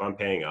 7K. So if I'm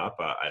paying up,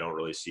 I don't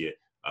really see it.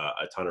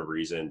 A ton of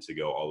reason to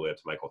go all the way up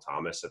to Michael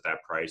Thomas at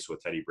that price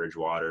with Teddy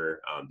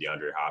Bridgewater,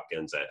 DeAndre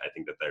Hopkins. I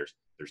think that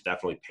there's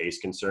definitely pace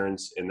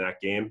concerns in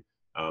that game.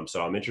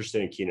 So I'm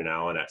interested in Keenan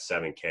Allen at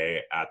 7K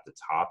at the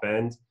top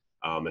end.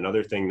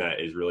 Another thing that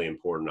is really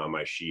important on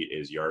my sheet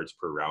is yards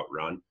per route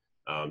run.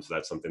 So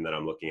that's something that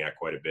I'm looking at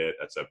quite a bit.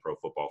 That's a Pro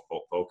Football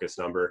Focus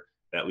number.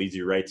 That leads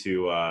you right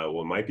to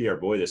what might be our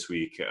boy this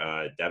week,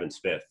 Devin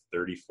Smith,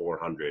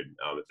 3,400.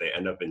 If they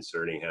end up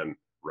inserting him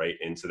right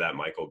into that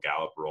Michael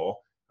Gallup role,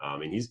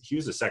 and he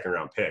was a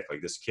second-round pick.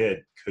 Like, this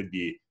kid could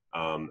be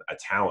a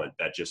talent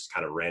that just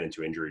kind of ran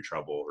into injury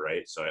trouble,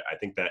 right? So I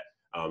think that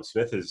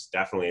Smith is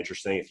definitely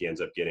interesting if he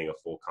ends up getting a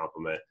full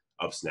complement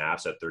of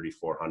snaps at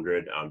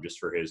 3,400, just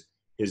for his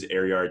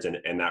air yards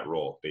and that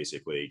role,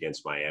 basically,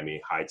 against Miami.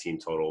 High team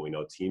total. We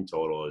know team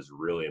total is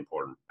really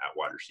important at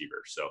wide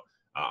receiver. So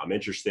I'm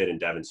interested in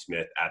Devin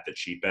Smith at the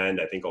cheap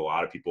end. I think a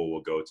lot of people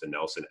will go to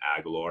Nelson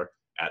Aguilar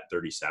at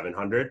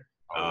 3,700.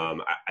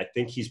 I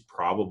think he's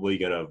probably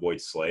going to avoid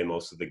Slay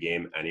most of the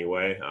game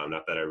anyway.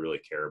 Not that I really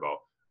care about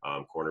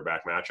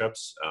cornerback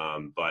matchups,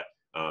 but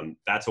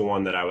that's a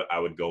one that I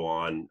would go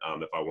on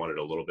if I wanted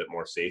a little bit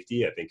more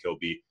safety. I think he'll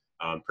be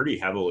pretty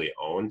heavily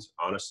owned,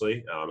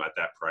 honestly, at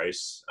that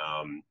price.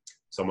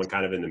 Someone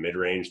kind of in the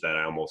mid-range that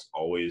I almost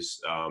always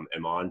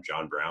am on,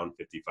 John Brown,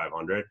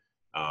 5,500.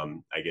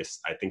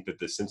 I think that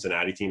the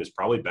Cincinnati team is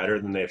probably better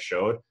than they've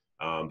showed.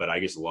 But I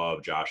just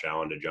love Josh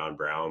Allen to John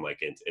Brown. Like,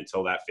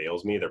 until that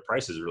fails me, their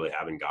prices really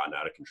haven't gotten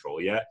out of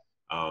control yet.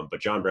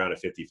 But John Brown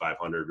at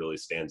 5,500 really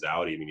stands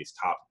out. I mean, he's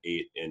top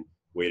 8 in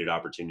weighted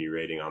opportunity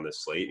rating on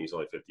this slate, and he's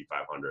only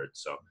 5,500.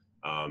 So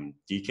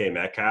DK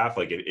Metcalf,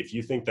 like, if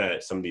you think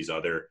that some of these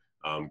other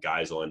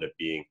guys will end up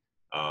being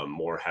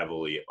more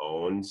heavily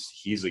owned,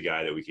 he's a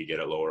guy that we could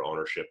get at lower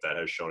ownership that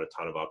has shown a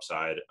ton of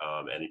upside.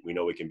 And we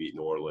know we can beat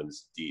New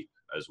Orleans deep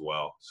as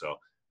well. So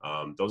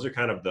those are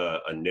kind of the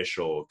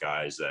initial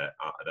guys that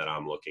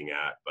I'm looking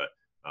at. But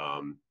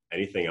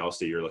anything else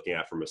that you're looking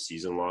at from a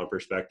season-long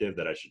perspective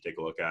that I should take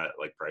a look at,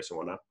 like price and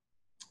whatnot?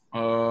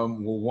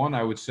 Well, one,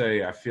 I would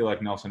say I feel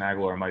like Nelson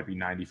Aguilar might be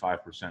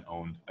 95%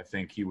 owned. I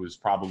think he was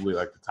probably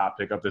like the top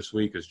pickup this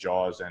week, as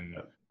Jaws and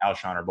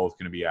Alshon are both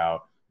going to be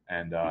out.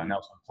 And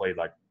Nelson played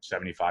like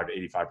 75 to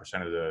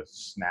 85% of the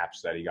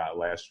snaps that he got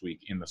last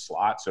week in the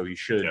slot. So he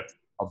should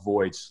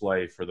avoid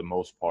Slay for the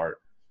most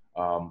part.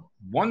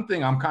 One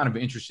thing I'm kind of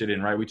interested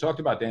in, right? We talked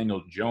about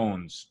Daniel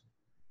Jones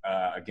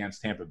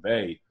against Tampa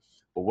Bay,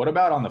 but what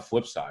about on the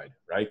flip side,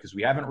 right? Because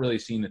we haven't really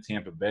seen the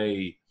Tampa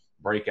Bay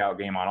breakout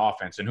game on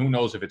offense, and who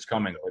knows if it's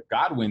coming. But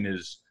Godwin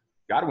is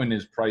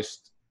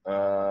priced.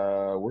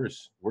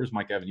 Where's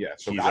Mike Evans? Yeah,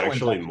 so he's Godwin's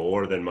actually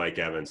more than Mike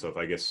Evans. So if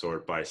I get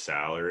sort by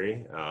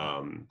salary,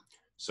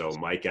 so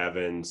Mike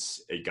Evans,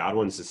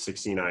 Godwin's is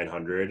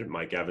 6,900.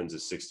 Mike Evans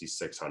is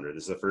 6,600.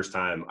 This is the first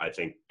time I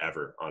think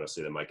ever,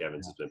 honestly, that Mike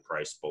Evans has been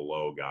priced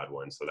below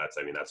Godwin. So that's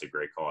a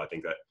great call. I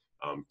think that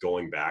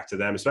going back to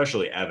them,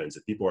 especially Evans,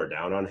 if people are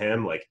down on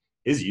him, like,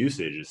 his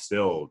usage is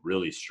still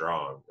really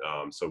strong.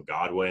 So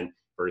Godwin,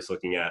 first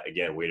looking at,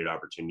 again, weighted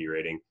opportunity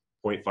rating,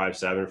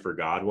 0.57 for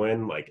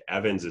Godwin. Like,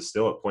 Evans is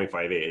still at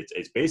 0.58.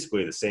 It's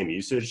basically the same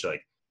usage.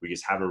 Like, we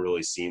just haven't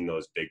really seen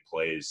those big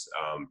plays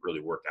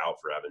really work out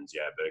for Evans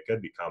yet, but it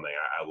could be coming.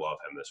 I love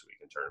him this week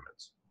in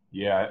tournaments.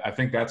 Yeah, I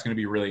think that's going to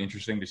be really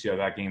interesting to see how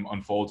that game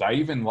unfolds. I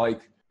even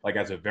like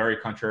as a very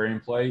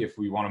contrarian play, if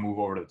we want to move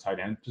over to the tight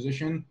end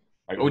position,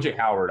 Like OJ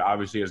Howard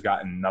obviously has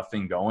gotten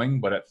nothing going,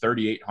 but at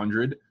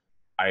 3,800,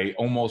 I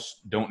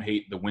almost don't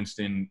hate the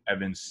Winston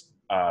Evans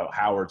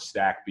Howard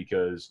stack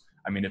because,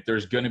 I mean, if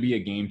there's going to be a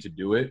game to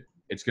do it,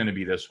 it's going to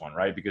be this one,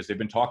 right? Because they've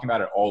been talking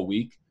about it all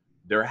week.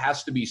 There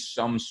has to be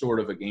some sort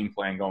of a game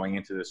plan going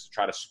into this to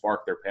try to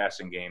spark their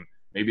passing game.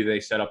 Maybe they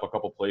set up a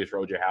couple plays for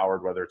OJ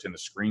Howard, whether it's in the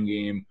screen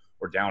game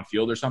or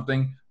downfield or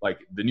something. Like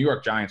the New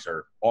York Giants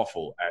are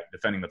awful at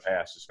defending the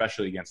pass,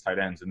 especially against tight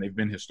ends. And they've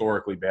been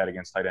historically bad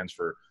against tight ends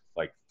for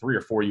like 3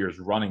 or 4 years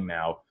running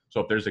now. So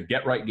if there's a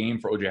get right game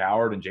for OJ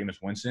Howard and Jameis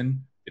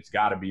Winston, it's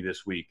got to be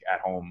this week at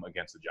home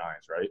against the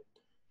Giants, right?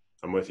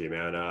 I'm with you,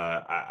 man.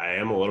 I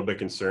am a little bit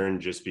concerned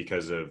just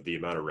because of the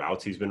amount of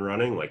routes he's been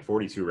running. Like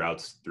 42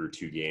 routes through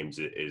 2 games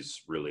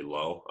is really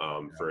low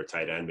for a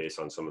tight end based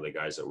on some of the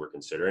guys that we're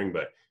considering.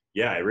 But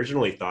yeah, I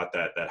originally thought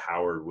that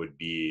Howard would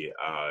be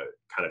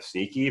kind of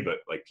sneaky, but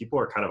like people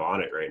are kind of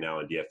on it right now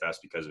in DFS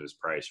because of his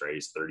price, right?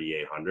 He's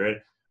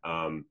 3,800.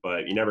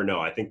 But you never know.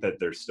 I think that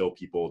there's still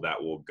people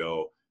that will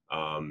go.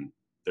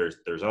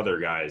 There's other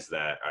guys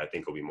that I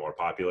think will be more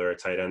popular at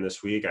tight end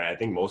this week. I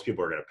think most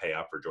people are going to pay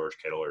up for George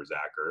Kittle or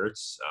Zach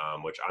Ertz,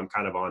 which I'm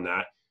kind of on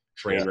that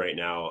train right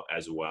now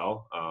as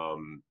well.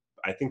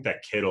 I think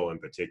that Kittle in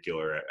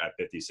particular at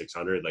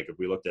 5,600, like if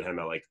we looked at him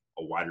at like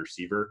a wide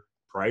receiver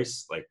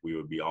price, like we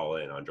would be all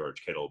in on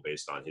George Kittle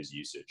based on his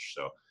usage.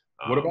 So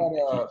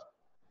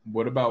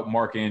what about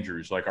Mark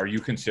Andrews? Like, are you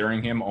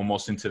considering him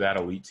almost into that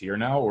elite tier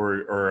now,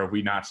 or have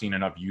we not seen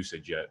enough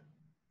usage yet?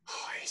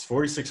 He's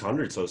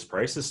 4,600, so his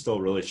price is still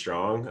really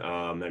strong.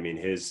 I mean,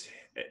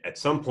 at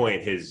some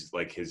point his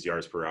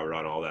yards per route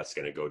run, all that's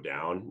going to go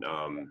down.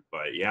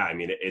 But yeah, I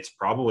mean, it's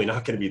probably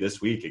not going to be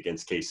this week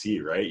against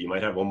KC, right? You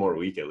might have one more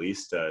week at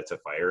least to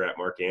fire at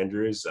Mark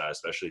Andrews,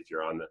 especially if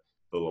you're on the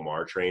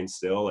Lamar train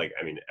still. Like,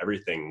 I mean,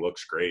 everything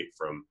looks great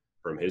from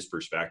his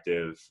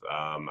perspective.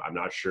 I'm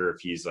not sure if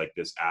he's like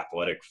this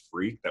athletic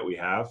freak that we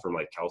have from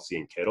like Kelsey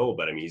and Kittle,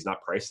 but I mean, he's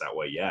not priced that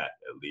way yet,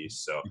 at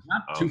least. So he's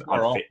not too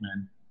far off,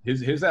 man.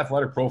 His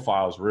athletic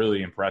profile is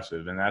really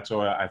impressive, and that's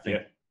what I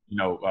think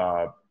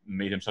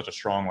made him such a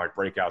strong like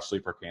breakout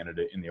sleeper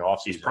candidate in the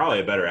offseason. He's probably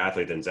a better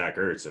athlete than Zach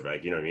Ertz,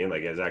 like, you know what I mean?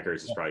 Like Zach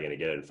Ertz is probably going to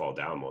get it and fall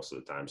down most of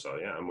the time. So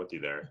yeah, I'm with you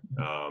there.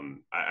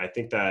 I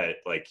think that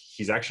like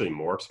he's actually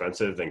more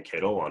expensive than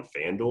Kittle on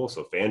Fanduel.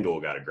 So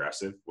Fanduel got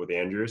aggressive with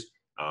Andrews.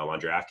 On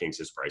DraftKings,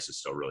 his price is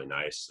still really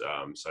nice.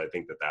 So I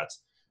think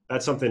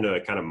that's something to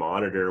kind of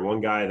monitor.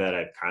 One guy that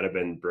I've kind of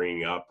been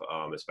bringing up,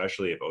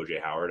 especially if OJ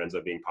Howard ends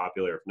up being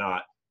popular. If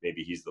not,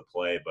 maybe he's the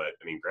play. But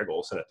I mean, Greg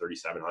Olsen at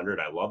 3,700.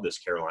 I love this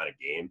Carolina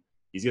game.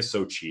 He's just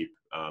so cheap.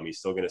 He's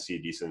still going to see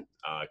a decent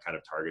kind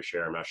of target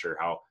share. I'm not sure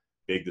how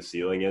big the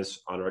ceiling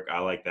is on a guy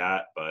like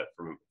that, but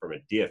from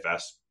a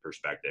DFS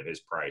perspective, his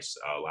price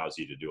allows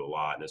you to do a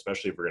lot. And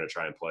especially if we're going to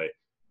try and play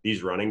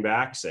these running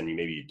backs and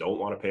maybe you don't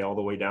want to pay all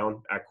the way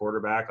down at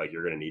quarterback, like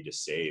you're going to need to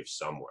save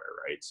somewhere,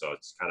 right? So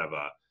it's kind of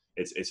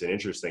it's an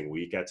interesting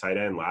week at tight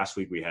end. Last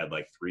week we had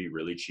like 3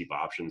 really cheap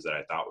options that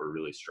I thought were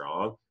really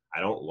strong. I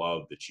don't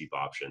love the cheap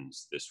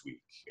options this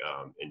week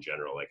in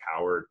general. Like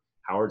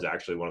Howard's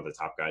actually one of the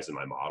top guys in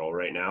my model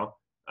right now.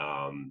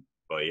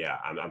 But yeah,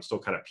 I'm still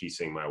kind of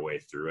piecing my way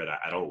through it.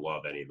 I don't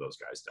love any of those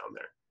guys down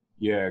there.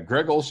 Yeah,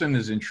 Greg Olsen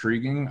is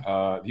intriguing.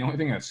 The only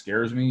thing that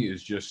scares me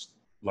is just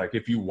like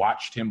if you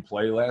watched him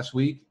play last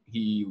week,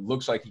 he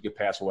looks like he could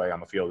pass away on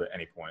the field at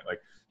any point. Like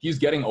he's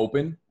getting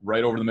open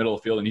right over the middle of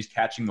the field and he's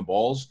catching the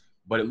balls,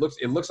 but it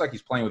looks like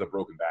he's playing with a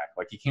broken back.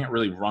 Like he can't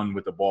really run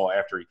with the ball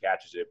after he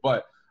catches it.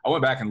 But I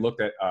went back and looked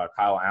at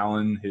Kyle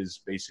Allen, his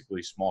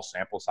basically small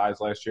sample size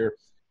last year.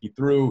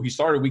 He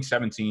started week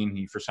 17.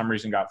 He, for some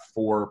reason, got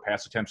 4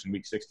 pass attempts in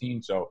week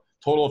 16. So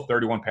total of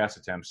 31 pass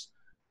attempts.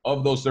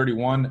 Of those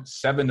 31,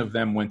 7 of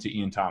them went to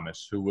Ian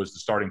Thomas, who was the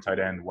starting tight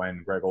end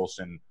when Greg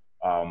Olsen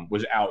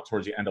was out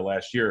towards the end of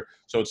last year.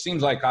 So it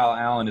seems like Kyle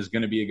Allen is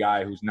going to be a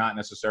guy who's not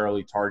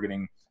necessarily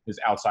targeting his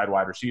outside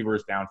wide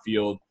receivers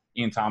downfield.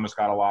 Ian Thomas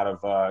got a lot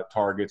of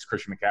targets.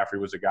 Christian McCaffrey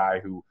was a guy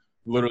who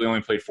literally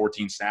only played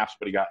 14 snaps,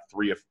 but he got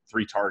 3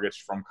 targets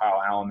from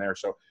Kyle Allen there.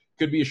 So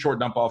could be a short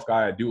dump off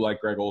guy. I do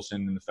like Greg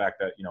Olsen and the fact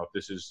that,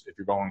 if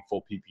you're going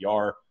full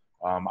PPR,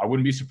 I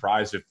wouldn't be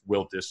surprised if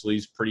Will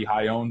Dissly's pretty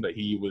high owned, that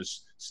he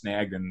was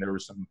snagged and there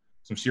was some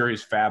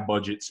serious fab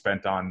budget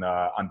spent on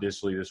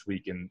Dissly this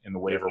week in the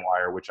waiver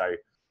wire, which I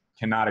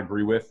cannot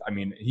agree with. I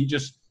mean, he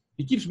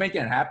keeps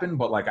making it happen,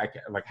 but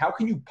how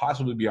can you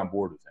possibly be on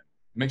board with him?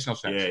 It makes no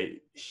sense. Yeah,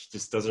 he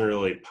just doesn't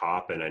really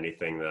pop in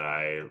anything that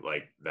I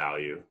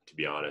value, to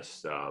be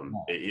honest.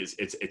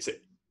 It's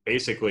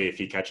basically, if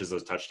he catches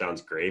those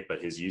touchdowns, great,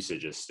 but his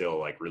usage is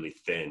still really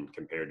thin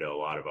compared to a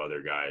lot of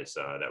other guys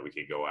that we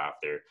could go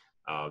after.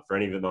 For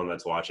anyone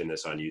that's watching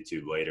this on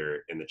YouTube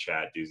later, in the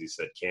chat, Doozy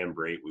said Cam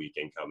Brate week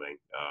incoming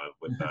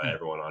with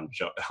everyone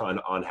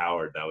on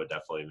Howard. That would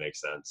definitely make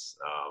sense.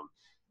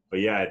 But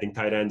yeah, I think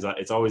tight ends,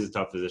 it's always a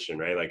tough position,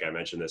 right? Like I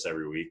mention this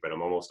every week, but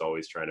I'm almost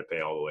always trying to pay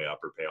all the way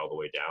up or pay all the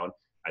way down.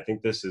 I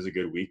think this is a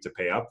good week to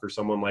pay up for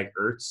someone like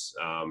Ertz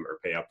or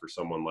pay up for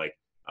someone like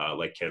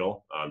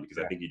Kittle because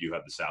I think you do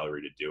have the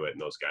salary to do it,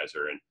 and those guys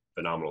are in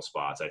phenomenal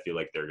spots. I feel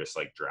like they're just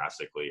like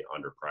drastically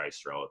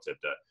underpriced relative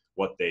to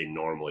what they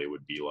normally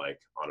would be like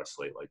on a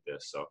slate like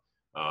this. So,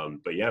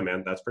 but yeah,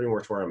 man, that's pretty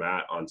much where I'm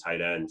at on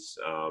tight ends.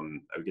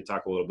 We could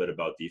talk a little bit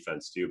about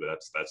defense too, but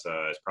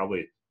it's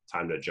probably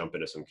time to jump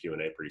into some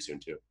Q&A pretty soon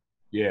too.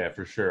 Yeah,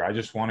 for sure. I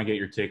just want to get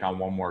your take on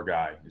one more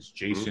guy. It's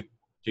Jason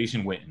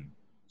Witten.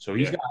 So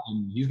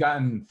he's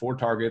gotten 4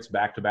 targets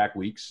back-to-back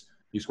weeks.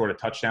 He scored a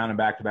touchdown in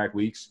back-to-back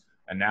weeks,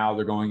 and now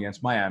they're going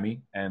against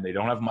Miami, and they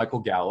don't have Michael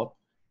Gallup.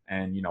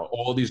 And,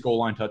 all these goal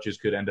line touches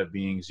could end up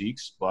being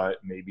Zeke's, but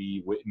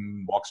maybe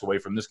Witten walks away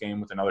from this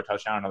game with another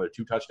touchdown, another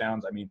 2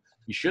 touchdowns. I mean,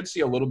 you should see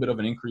a little bit of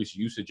an increased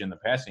usage in the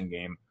passing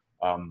game,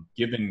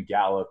 given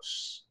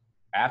Gallup's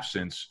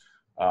absence.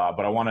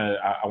 But I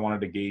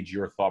wanted to gauge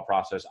your thought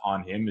process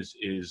on him.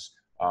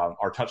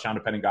 Are touchdown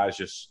dependent guys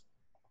just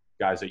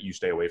guys that you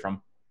stay away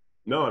from?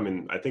 No, I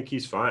mean, I think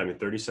he's fine. I mean,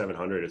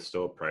 3,700 is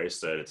still a price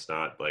that it's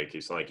not like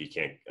you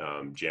can't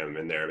jam him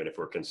in there. I mean, if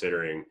we're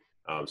considering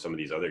some of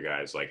these other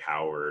guys like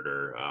Howard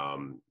or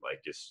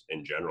like just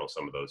in general,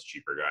 some of those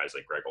cheaper guys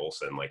like Greg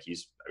Olsen, like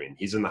he's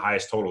in the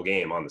highest total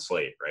game on the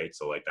slate, right?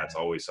 So like that's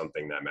always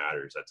something that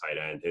matters at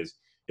tight end.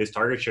 His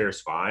target share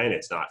is fine.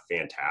 It's not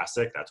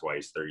fantastic. That's why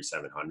he's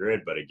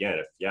 3,700. But again,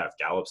 if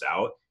Gallup's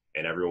out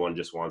and everyone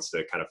just wants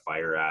to kind of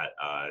fire at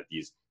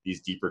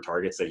these deeper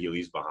targets that he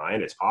leaves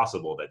behind, it's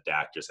possible that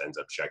Dak just ends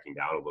up checking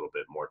down a little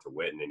bit more to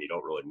Witten, and you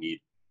don't really need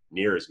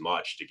near as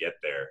much to get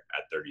there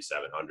at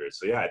 3,700.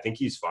 So yeah, I think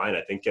he's fine.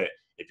 I think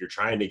if you're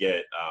trying to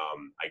get,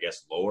 I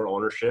guess, lower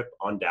ownership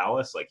on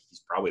Dallas, like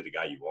he's probably the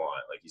guy you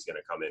want. Like he's going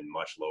to come in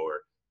much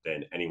lower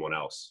than anyone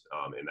else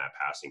in that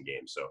passing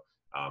game. So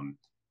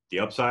the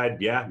upside,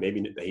 yeah,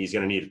 maybe he's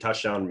going to need a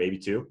touchdown, maybe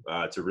 2,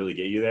 to really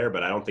get you there.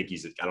 But I don't think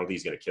he's going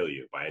to kill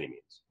you by any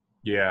means.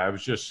 Yeah, I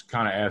was just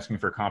kind of asking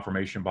for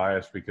confirmation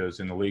bias because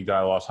in the league that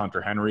I lost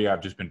Hunter Henry,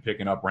 I've just been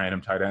picking up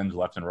random tight ends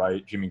left and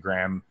right. Jimmy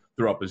Graham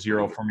threw up a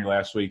 0 for me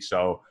last week,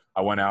 so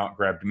I went out and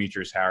grabbed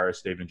Demetrius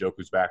Harris, David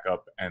Njoku's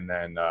backup, and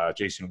then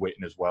Jason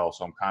Witten as well.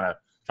 So I'm kind of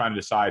trying to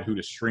decide who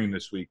to stream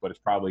this week, but it's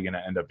probably going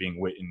to end up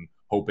being Witten,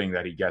 hoping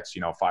that he gets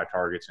 5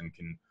 targets and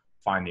can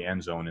find the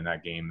end zone in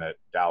that game that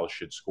Dallas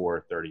should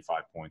score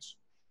 35 points.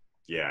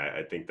 Yeah,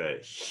 I think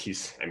that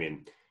he's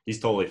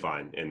totally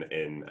fine.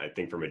 And I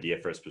think from a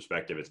DFS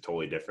perspective, it's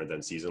totally different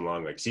than season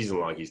long. Like season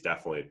long, he's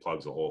definitely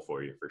plugs a hole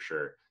for you for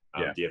sure.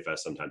 DFS,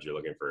 sometimes you're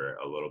looking for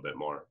a little bit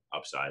more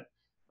upside.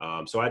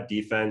 So at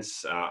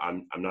defense,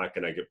 I'm not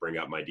going to bring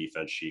up my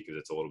defense sheet because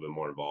it's a little bit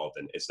more involved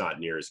and it's not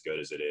near as good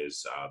as it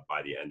is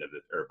by the end of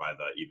it, or by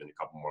even a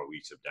couple more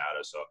weeks of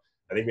data. So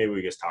I think maybe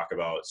we just talk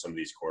about some of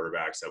these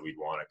quarterbacks that we'd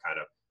want to kind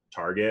of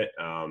target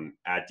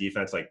at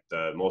defense, like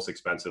the most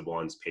expensive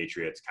ones,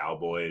 Patriots,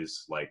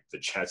 Cowboys, like the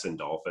Jets and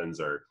Dolphins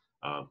are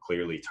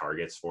clearly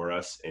targets for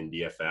us in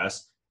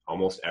DFS.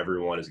 Almost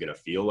everyone is going to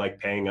feel like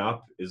paying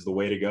up is the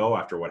way to go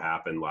after what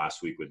happened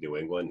last week with New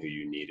England, who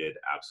you needed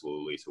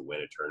absolutely to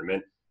win a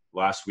tournament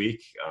last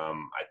week.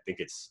 I think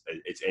it's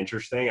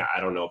interesting. I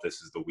don't know if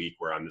this is the week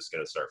where I'm just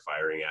going to start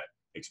firing at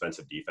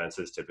expensive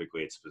defenses.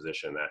 Typically it's a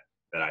position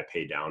that I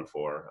pay down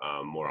for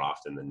more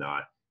often than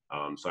not.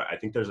 So I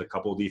think there's a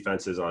couple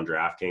defenses on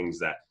DraftKings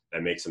that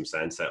make some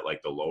sense at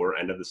like the lower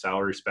end of the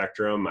salary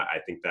spectrum. I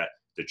think that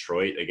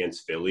Detroit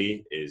against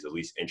Philly is at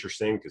least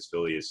interesting because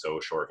Philly is so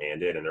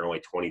shorthanded and they're only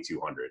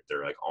 2,200.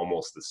 They're like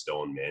almost the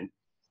stone mint.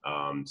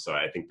 So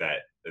I think that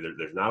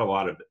there's not a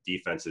lot of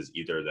defenses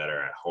either that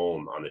are at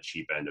home on the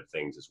cheap end of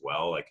things as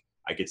well. Like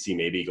I could see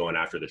maybe going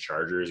after the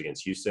Chargers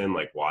against Houston,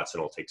 like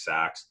Watson will take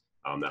sacks.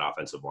 That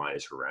offensive line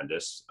is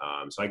horrendous.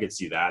 So I could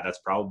see that. That's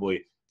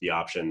probably the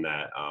option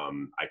that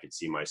I could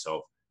see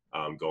myself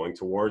going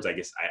towards. I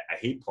guess I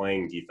hate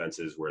playing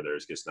defenses where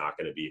there's just not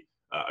going to be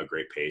a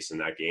great pace in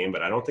that game,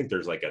 but I don't think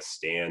there's like a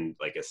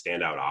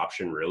standout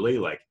option really.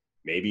 Like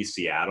maybe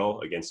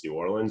Seattle against New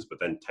Orleans, but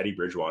then Teddy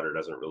Bridgewater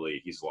doesn't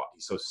really. He's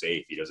so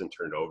safe. He doesn't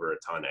turn it over a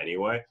ton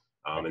anyway.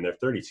 And they're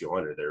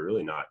 3,200. They're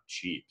really not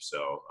cheap.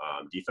 So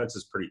defense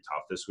is pretty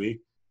tough this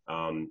week.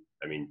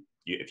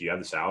 If you have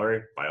the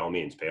salary, by all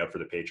means, pay up for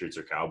the Patriots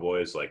or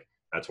Cowboys. Like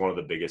that's one of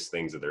the biggest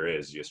things that there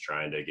is, just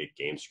trying to get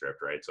game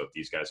script, right? So if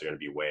these guys are going to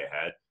be way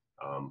ahead,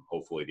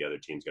 hopefully the other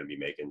team's going to be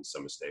making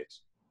some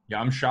mistakes. Yeah,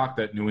 I'm shocked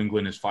that New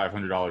England is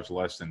 $500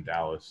 less than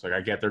Dallas. Like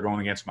I get they're going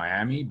against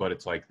Miami, but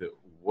it's like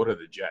what are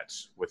the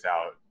Jets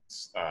without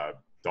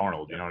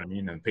Darnold? You know what I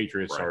mean? And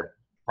Patriots are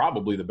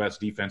probably the best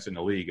defense in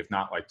the league, if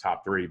not like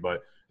top 3.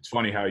 But it's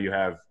funny how you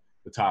have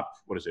the top,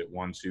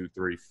 1, 2,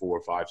 3,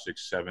 4, 5,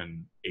 6,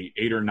 7,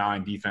 8 or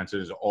 9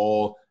 defenses,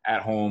 all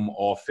at home,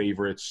 all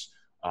favorites.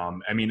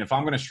 If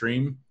I'm going to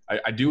stream,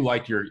 I do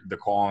like the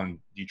call on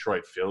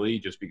Detroit Philly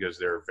just because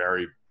they're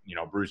very,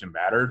 bruised and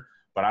battered.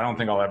 But I don't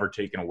think I'll ever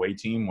take an away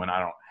team when I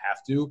don't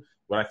have to.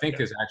 What I think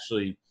is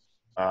actually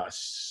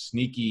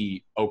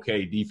sneaky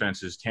okay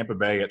defense is Tampa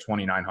Bay at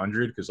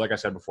 2,900 because, like I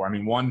said before,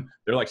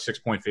 they're like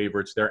 6-point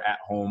favorites. They're at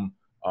home.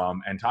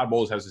 And Todd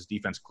Bowles has his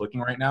defense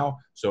clicking right now.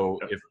 So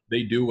if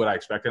they do what I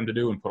expect them to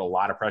do and put a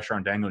lot of pressure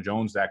on Daniel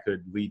Jones, that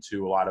could lead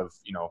to a lot of,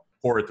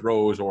 poor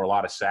throws or a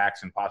lot of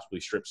sacks and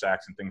possibly strip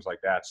sacks and things like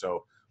that.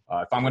 So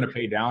If I'm going to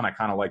pay down, I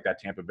kind of like that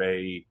Tampa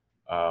Bay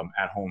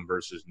at home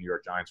versus New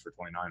York Giants for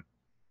 29.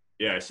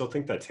 Yeah, I still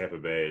think that Tampa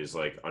Bay is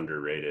like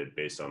underrated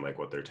based on like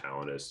what their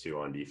talent is too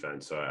on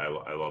defense. So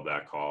I love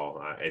that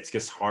call. It's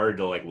just hard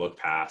to like look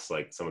past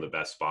like some of the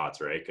best spots,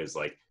 right? Because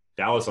like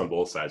Dallas on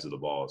both sides of the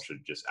ball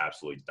should just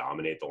absolutely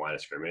dominate the line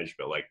of scrimmage.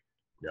 But like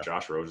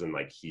Josh Rosen,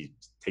 like he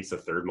takes the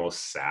third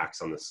most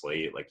sacks on the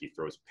slate. Like he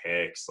throws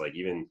picks. Like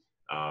even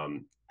I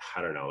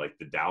don't know, like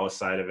the Dallas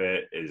side of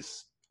it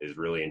is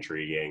really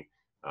intriguing.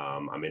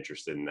 I'm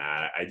interested in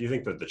that. I do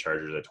think that the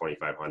Chargers at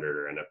 2,500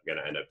 are going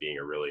to end up being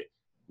a really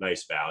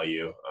nice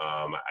value.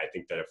 I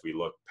think that if we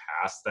look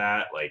past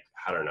that, like,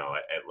 I don't know,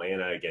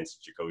 Atlanta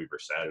against Jacoby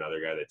Brissett, another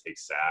guy that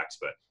takes sacks,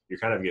 but you're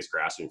kind of just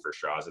grasping for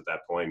straws at that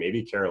point.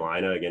 Maybe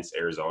Carolina against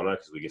Arizona,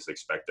 because we just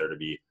expect there to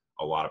be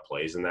a lot of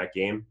plays in that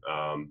game.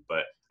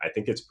 But I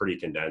think it's pretty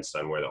condensed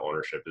on where the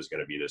ownership is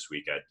going to be this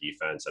week at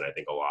defense, and I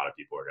think a lot of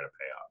people are going to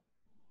pay up.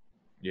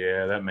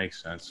 Yeah, that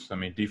makes sense. I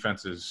mean,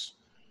 defense is,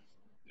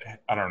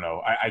 I don't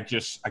know. I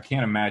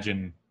can't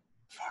imagine.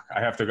 Fuck,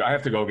 I have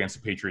to go against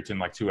the Patriots in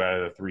like 2 out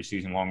of the 3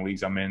 season-long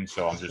leagues I'm in.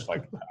 So I'm just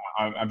like,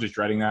 I'm just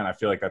dreading that. And I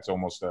feel like that's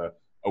almost a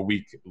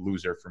weak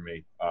loser for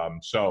me.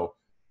 So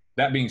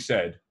that being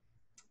said,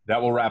 that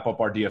will wrap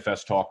up our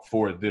DFS talk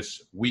for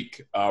this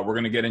week. We're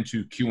going to get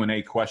into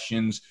Q&A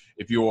questions.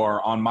 If you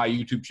are on my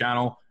YouTube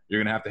channel, you're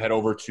going to have to head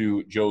over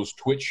to Joe's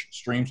Twitch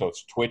stream. So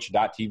it's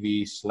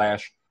twitch.tv/Joe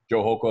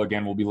Hoka.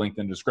 Again, will be linked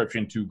in the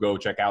description to go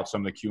check out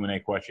some of the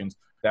Q&A questions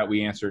that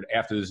we answered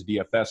after this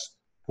DFS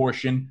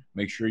portion.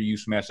 Make sure you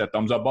smash that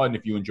thumbs up button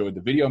if you enjoyed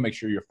the video. Make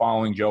sure you're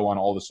following Joe on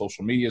all the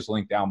social medias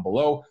linked down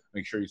below.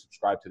 Make sure you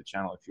subscribe to the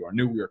channel if you are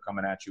new. We are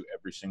coming at you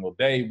every single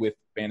day with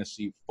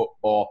fantasy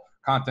football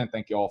content.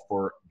 Thank you all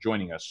for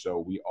joining us. So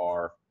we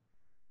are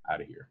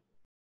out of here.